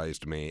and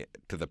surprised me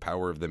to the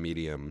power of the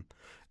medium.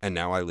 And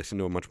now I listen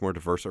to a much more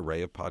diverse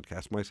array of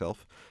podcasts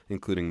myself,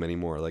 including many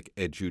more like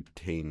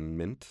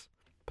edutainment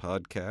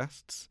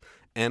podcasts.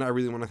 And I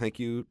really want to thank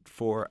you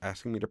for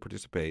asking me to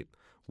participate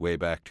way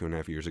back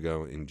 2.5 years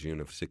ago in June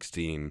of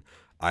 2016.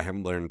 I have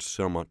learned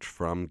so much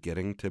from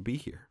getting to be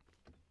here.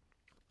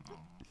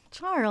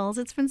 Charles,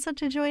 it's been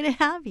such a joy to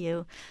have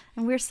you.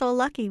 And we're so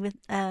lucky with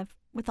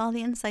all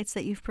the insights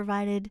that you've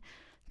provided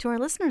to our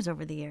listeners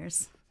over the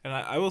years. And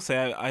I will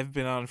say I've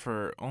been on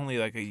for only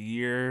like a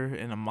year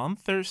and a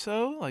month or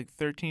so, like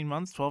 13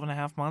 months, 12 and a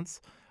half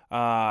months.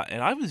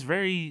 And I was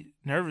very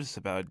nervous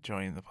about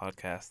joining the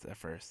podcast at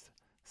first.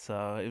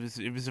 So it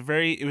was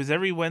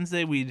every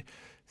Wednesday we'd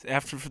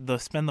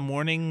spend the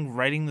morning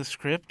writing the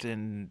script,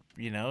 and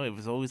it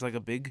was always like a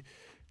big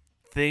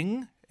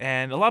thing.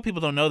 And a lot of people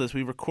don't know this.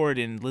 We record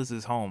in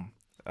Liz's home.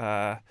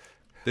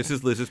 This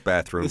is Liz's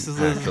bathroom. This is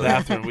Liz's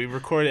bathroom. We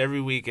record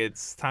every week.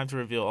 It's time to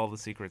reveal all the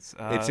secrets.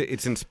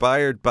 It's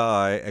inspired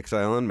by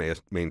Exile on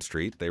Main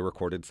Street. They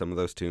recorded some of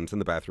those tunes in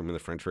the bathroom in the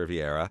French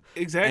Riviera.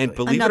 Exactly. And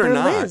believe it or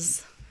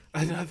not,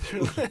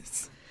 Another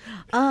Liz.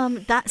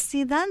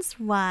 That's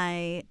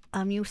why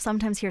you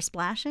sometimes hear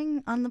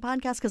splashing on the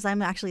podcast, because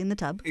I'm actually in the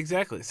tub.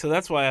 Exactly. So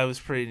that's why I was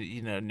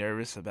pretty,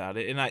 nervous about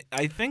it. And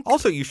I think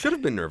also you should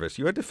have been nervous.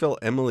 You had to fill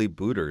Emily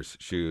Booter's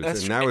shoes,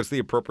 and now is the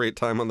appropriate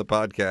time on the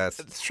podcast.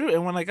 It's true.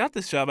 And when I got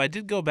this job, I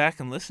did go back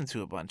and listen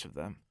to a bunch of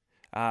them.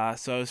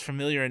 So I was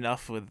familiar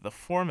enough with the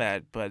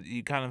format, but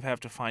you kind of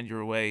have to find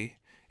your way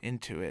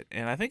into it.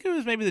 And I think it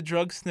was maybe the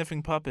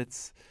drug-sniffing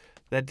puppets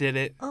that did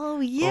it. Oh,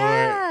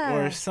 yeah.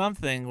 Or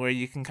something where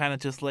you can kind of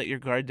just let your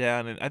guard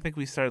down. And I think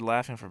we started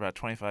laughing for about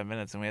 25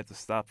 minutes, and we had to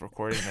stop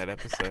recording that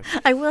episode.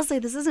 I will say,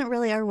 this isn't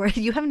really our word.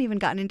 You haven't even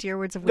gotten into your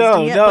words of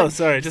wisdom yet. No,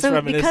 sorry, just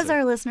reminiscing. Because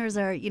our listeners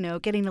are,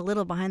 getting a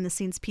little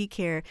behind-the-scenes peek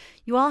here,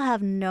 you all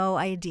have no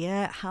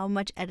idea how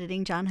much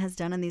editing John has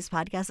done on these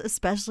podcasts,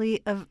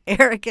 especially of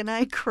Eric and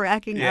I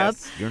cracking up.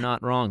 You're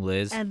not wrong,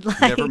 Liz. And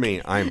never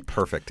me. I'm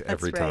perfect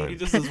every time. He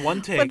just does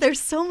one take. But there's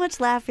so much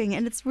laughing,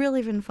 and it's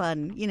really been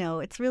fun.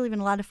 It's really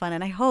been a lot of fun,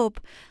 and I hope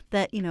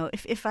that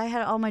if I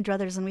had all my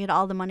druthers and we had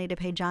all the money to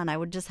pay John, I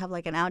would just have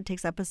like an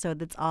outtakes episode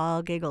that's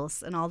all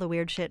giggles and all the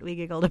weird shit we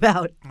giggled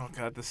about. Oh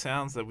God, the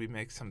sounds that we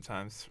make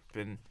sometimes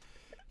been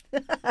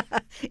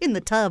in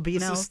the tub.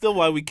 This is still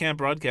why we can't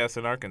broadcast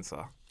in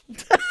Arkansas.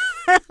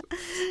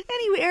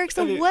 Anyway, Eric,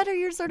 so what are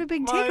your sort of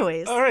big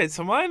takeaways? All right,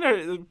 so mine are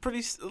a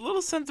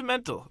little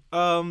sentimental,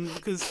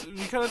 because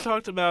we kind of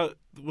talked about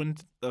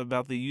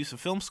the use of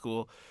film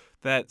school,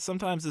 that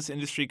sometimes this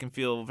industry can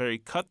feel very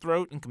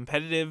cutthroat and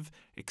competitive,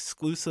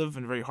 exclusive,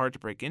 and very hard to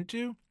break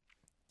into.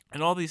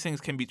 And all these things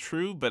can be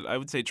true, but I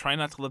would say try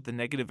not to let the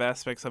negative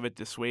aspects of it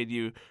dissuade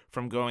you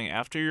from going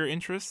after your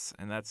interests,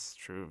 and that's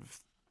true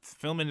of the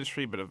film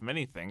industry, but of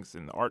many things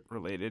in art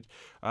related.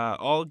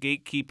 All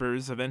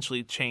gatekeepers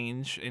eventually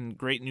change, and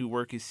great new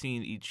work is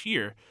seen each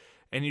year.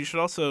 And you should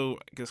also,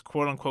 I guess,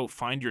 quote unquote,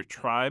 find your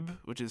tribe,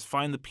 which is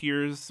find the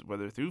peers,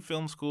 whether through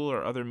film school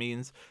or other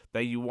means,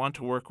 that you want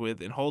to work with,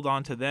 and hold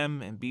on to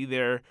them and be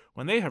there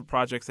when they have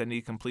projects that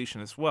need completion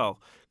as well.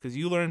 Because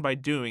you learn by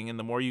doing, and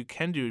the more you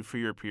can do for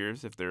your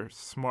peers, if they're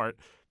smart,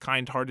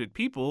 kind-hearted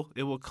people,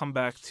 it will come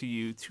back to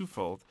you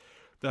twofold.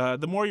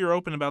 The more you're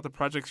open about the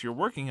projects you're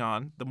working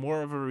on, the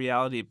more of a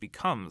reality it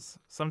becomes.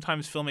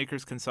 Sometimes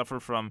filmmakers can suffer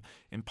from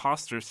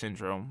imposter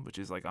syndrome, which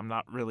is like, I'm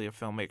not really a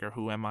filmmaker.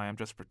 Who am I? I'm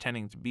just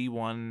pretending to be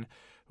one.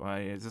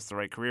 Is this the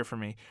right career for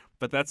me?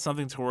 But that's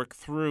something to work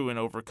through and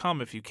overcome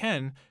if you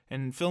can.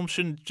 And film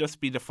shouldn't just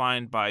be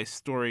defined by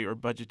story or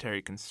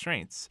budgetary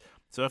constraints.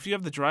 So if you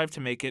have the drive to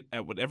make it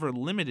at whatever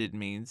limited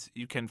means,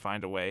 you can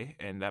find a way,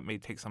 and that may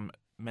take some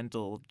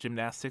mental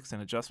gymnastics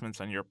and adjustments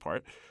on your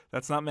part.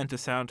 That's not meant to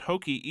sound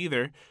hokey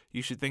either.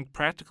 You should think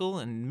practical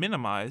and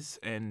minimize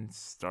and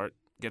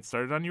get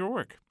started on your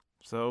work.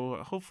 So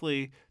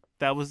hopefully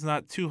that was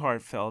not too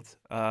heartfelt.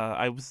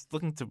 I was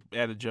looking to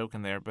add a joke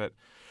in there, but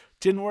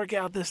didn't work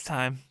out this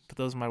time. But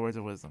those are my words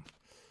of wisdom.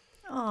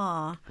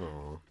 Aww.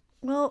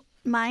 Well,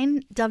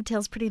 mine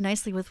dovetails pretty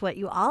nicely with what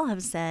you all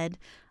have said.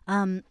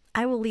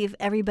 I will leave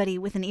everybody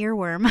with an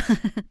earworm.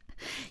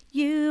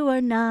 You are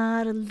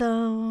not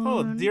alone.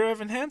 Oh, Dear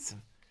Evan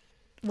Hansen.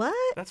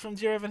 What? That's from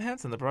Dear Evan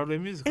Hansen, the Broadway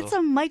musical. It's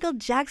a Michael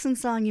Jackson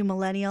song, you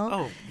millennial.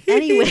 Oh.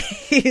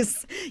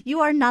 Anyways, you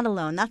are not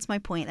alone. That's my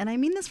point. And I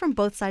mean this from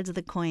both sides of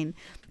the coin.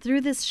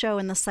 Through this show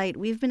and the site,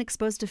 we've been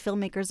exposed to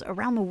filmmakers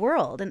around the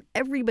world, and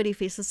everybody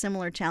faces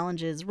similar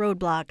challenges,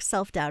 roadblocks,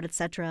 self-doubt,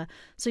 etc.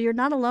 So you're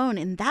not alone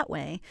in that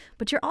way.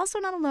 But you're also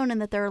not alone in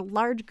that there are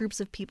large groups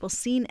of people,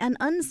 seen and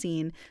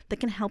unseen, that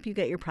can help you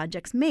get your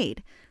projects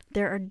made.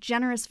 There are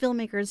generous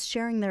filmmakers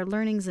sharing their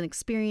learnings and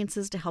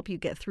experiences to help you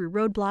get through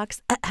roadblocks.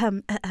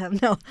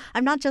 No,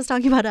 I'm not just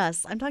talking about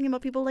us. I'm talking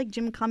about people like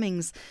Jim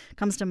Cummings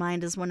comes to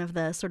mind as one of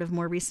the sort of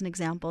more recent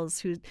examples,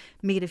 who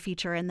made a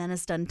feature and then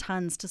has done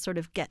tons to sort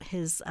of get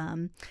his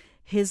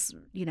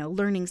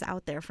learnings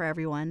out there for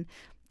everyone.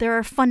 There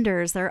are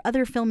funders, there are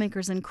other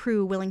filmmakers and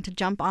crew willing to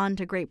jump on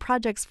to great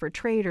projects for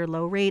trade or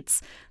low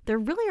rates. There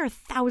really are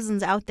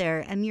thousands out there,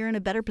 and you're in a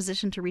better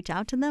position to reach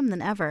out to them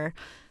than ever.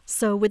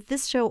 So with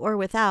this show or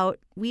without,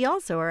 we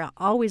also are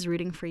always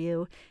rooting for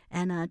you,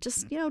 and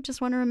just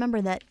want to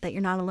remember that you're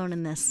not alone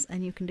in this,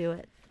 and you can do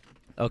it.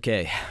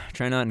 Okay,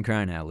 try not and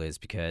cry now, Liz,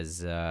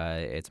 because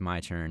it's my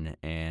turn,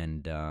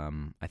 and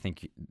I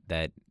think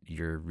that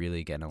you're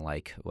really going to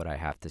like what I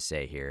have to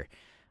say here.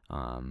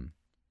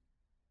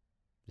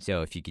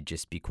 So if you could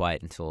just be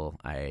quiet until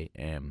I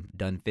am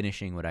done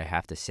finishing what I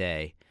have to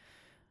say,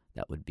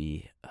 that would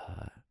be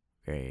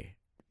very,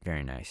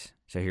 very nice.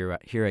 So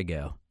here I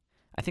go.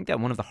 I think that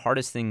one of the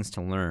hardest things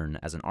to learn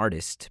as an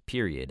artist,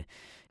 period,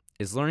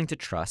 is learning to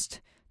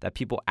trust that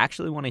people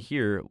actually want to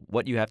hear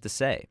what you have to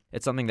say.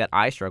 It's something that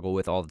I struggle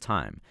with all the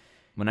time.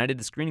 When I did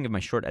the screening of my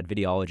short at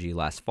Videology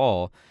last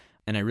fall,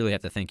 and I really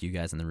have to thank you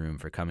guys in the room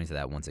for coming to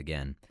that once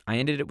again, I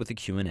ended it with a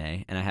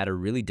Q&A, and I had a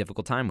really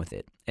difficult time with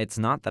it. It's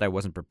not that I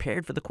wasn't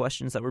prepared for the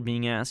questions that were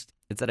being asked.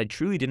 It's that I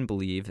truly didn't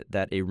believe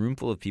that a room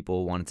full of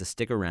people wanted to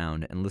stick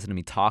around and listen to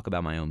me talk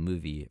about my own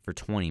movie for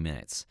 20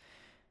 minutes.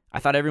 I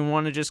thought everyone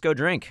wanted to just go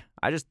drink.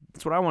 That's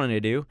what I wanted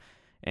to do.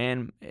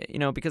 And,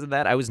 because of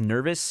that, I was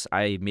nervous.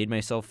 I made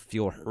myself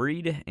feel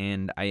hurried,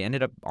 and I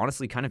ended up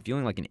honestly kind of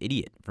feeling like an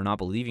idiot for not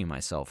believing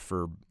myself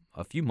for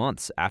a few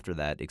months after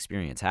that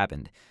experience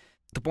happened.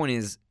 The point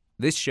is,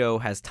 this show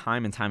has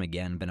time and time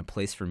again been a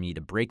place for me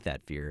to break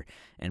that fear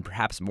and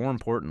perhaps more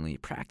importantly,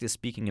 practice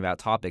speaking about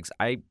topics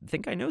I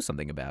think I know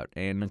something about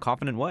in a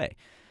confident way.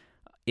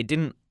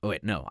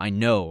 I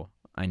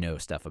know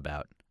stuff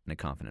about in a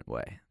confident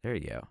way. There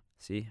you go.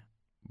 See,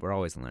 we're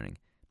always learning.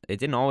 It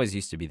didn't always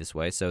used to be this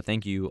way, so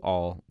thank you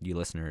all, you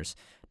listeners,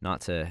 not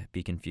to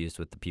be confused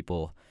with the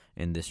people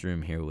in this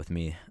room here with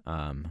me,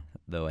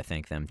 though I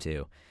thank them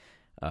too.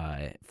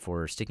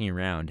 For sticking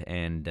around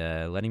and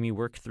letting me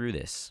work through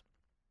this.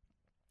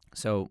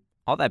 So,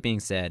 all that being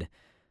said,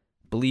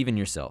 believe in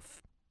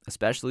yourself,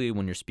 especially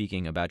when you're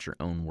speaking about your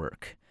own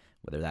work,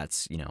 whether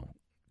that's,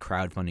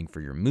 crowdfunding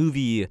for your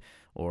movie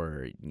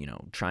or,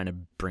 trying to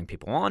bring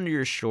people onto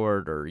your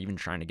short or even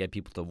trying to get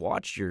people to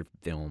watch your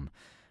film.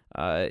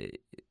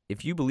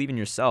 If you believe in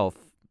yourself,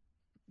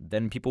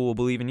 then people will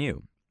believe in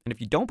you. And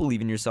if you don't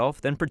believe in yourself,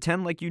 then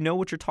pretend like you know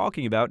what you're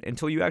talking about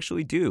until you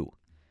actually do.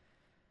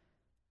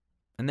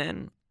 And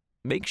then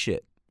make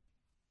shit.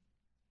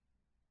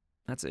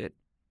 That's it.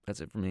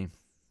 That's it for me.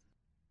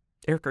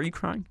 Eric, are you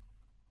crying?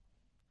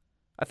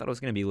 I thought it was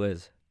going to be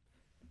Liz.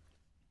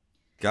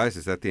 Guys,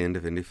 is that the end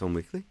of Indie Film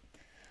Weekly?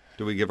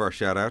 Do we give our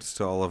shout-outs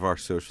to all of our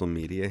social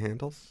media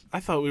handles? I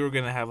thought we were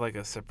going to have like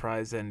a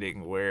surprise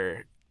ending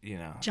where,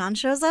 John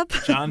shows up?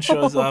 John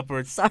shows up,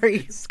 or it's,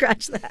 sorry,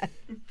 scratch that.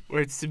 Or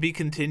it's to be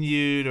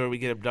continued, or we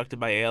get abducted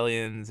by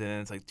aliens,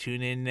 and it's like,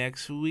 tune in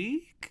next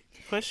week?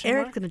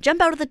 Eric's going to jump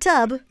out of the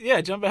tub.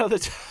 Yeah, jump out of the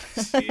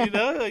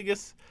tub. I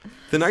guess.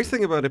 The nice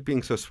thing about it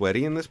being so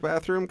sweaty in this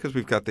bathroom, because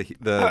we've got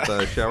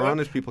the shower on,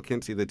 is people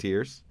can't see the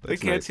tears. They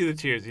can't see the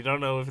tears. You don't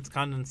know if it's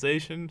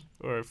condensation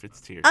or if it's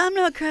tears. I'm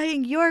not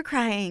crying. You're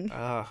crying.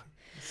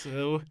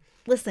 So.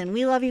 Listen,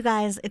 we love you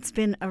guys. It's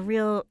been a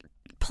real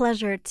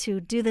pleasure to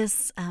do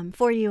this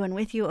for you and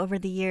with you over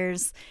the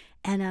years.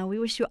 And we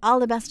wish you all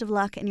the best of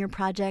luck in your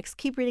projects.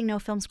 Keep reading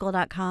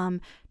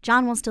nofilmschool.com.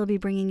 John will still be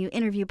bringing you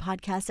interview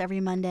podcasts every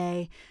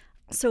Monday.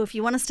 So if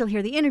you want to still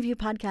hear the interview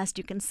podcast,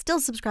 you can still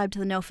subscribe to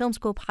the No Film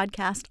School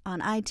podcast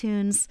on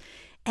iTunes.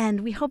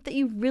 And we hope that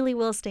you really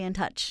will stay in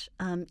touch,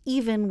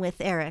 even with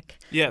Eric.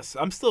 Yes,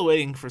 I'm still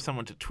waiting for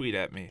someone to tweet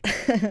at me.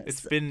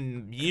 It's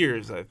been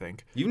years, I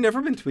think. You've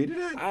never been tweeted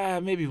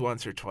at? Maybe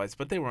once or twice,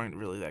 but they weren't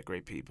really that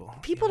great people.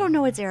 People don't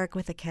know it's Eric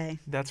with a K.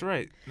 That's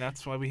right.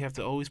 That's why we have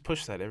to always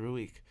push that every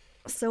week.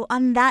 So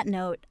on that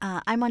note,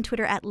 I'm on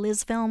Twitter at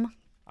LizFilm.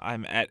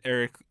 I'm at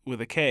Eric with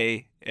a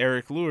K,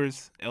 Eric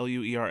Lures,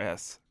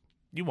 Lures.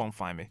 You won't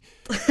find me.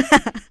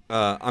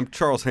 I'm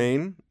Charles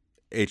Haine,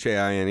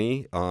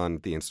 Haine, on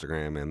the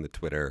Instagram and the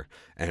Twitter.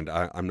 And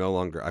I'm no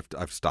longer,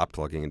 I've stopped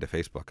logging into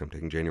Facebook. I'm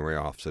taking January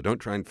off. So don't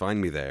try and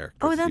find me there.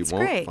 Oh, that's you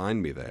won't great.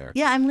 Find me there.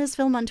 Yeah, I'm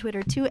LizFilm on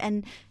Twitter too.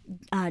 And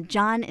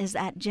John is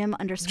at Jim_. Wow,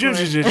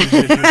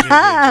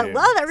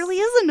 that really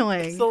is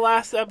annoying. It's the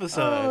last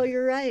episode. Oh,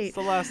 you're right. It's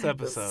the last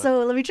episode.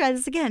 So let me try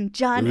this again.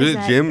 John is is it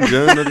at Jim _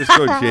 John?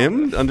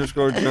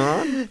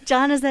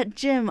 John is at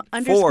Jim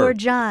 _.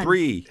 John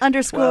 3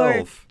 _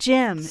 12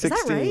 Jim. 16.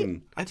 Is that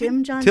right?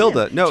 Jim John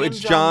Tilde. Jim. No, Jim it's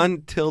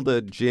John.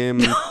 John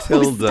Jim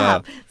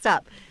Tilde.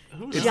 Stop.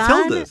 It's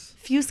John Tildes.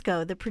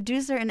 Fusco, the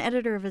producer and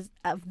editor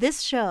of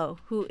this show,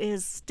 who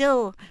is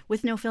still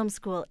with No Film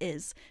School,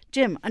 is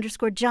Jim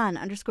 _ John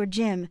 _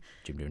 Jim.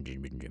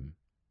 Jim.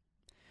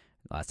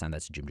 Last time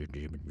that's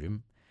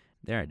Jim.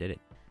 There, I did it.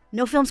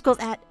 No Film School's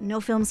at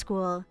No Film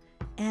School.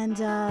 And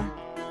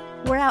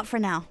we're out for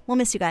now. We'll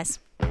miss you guys.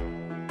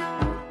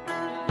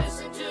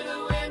 Listen to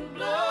the wind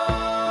blow,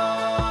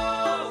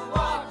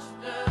 watch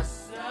the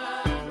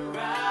sun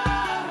rise.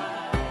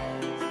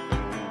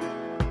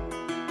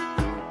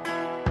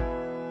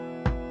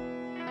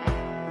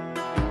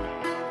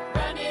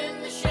 Run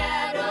in the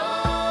shadows,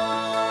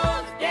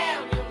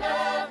 damn your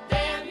love,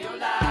 damn your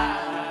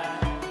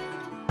life.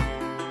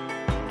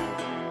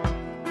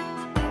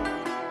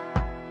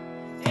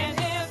 And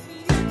if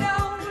you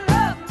don't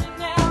love me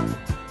now,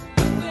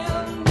 you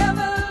will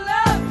never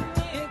love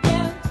me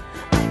again.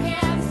 I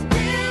can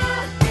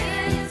still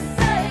hear you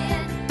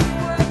saying you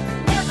would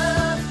never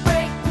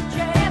break the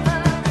chain.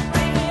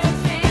 If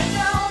you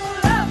don't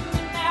love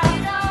me now,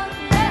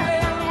 you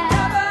will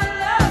never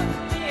love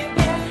me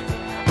again.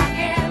 I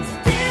can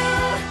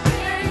still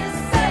hear you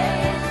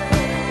saying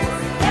you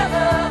would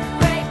never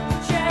break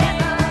the chain.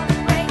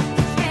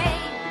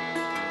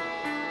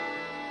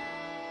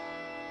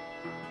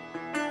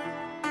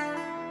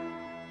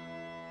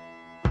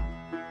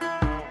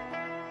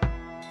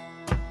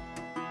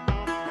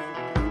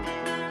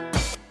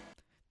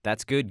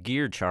 That's good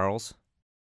gear, Charles.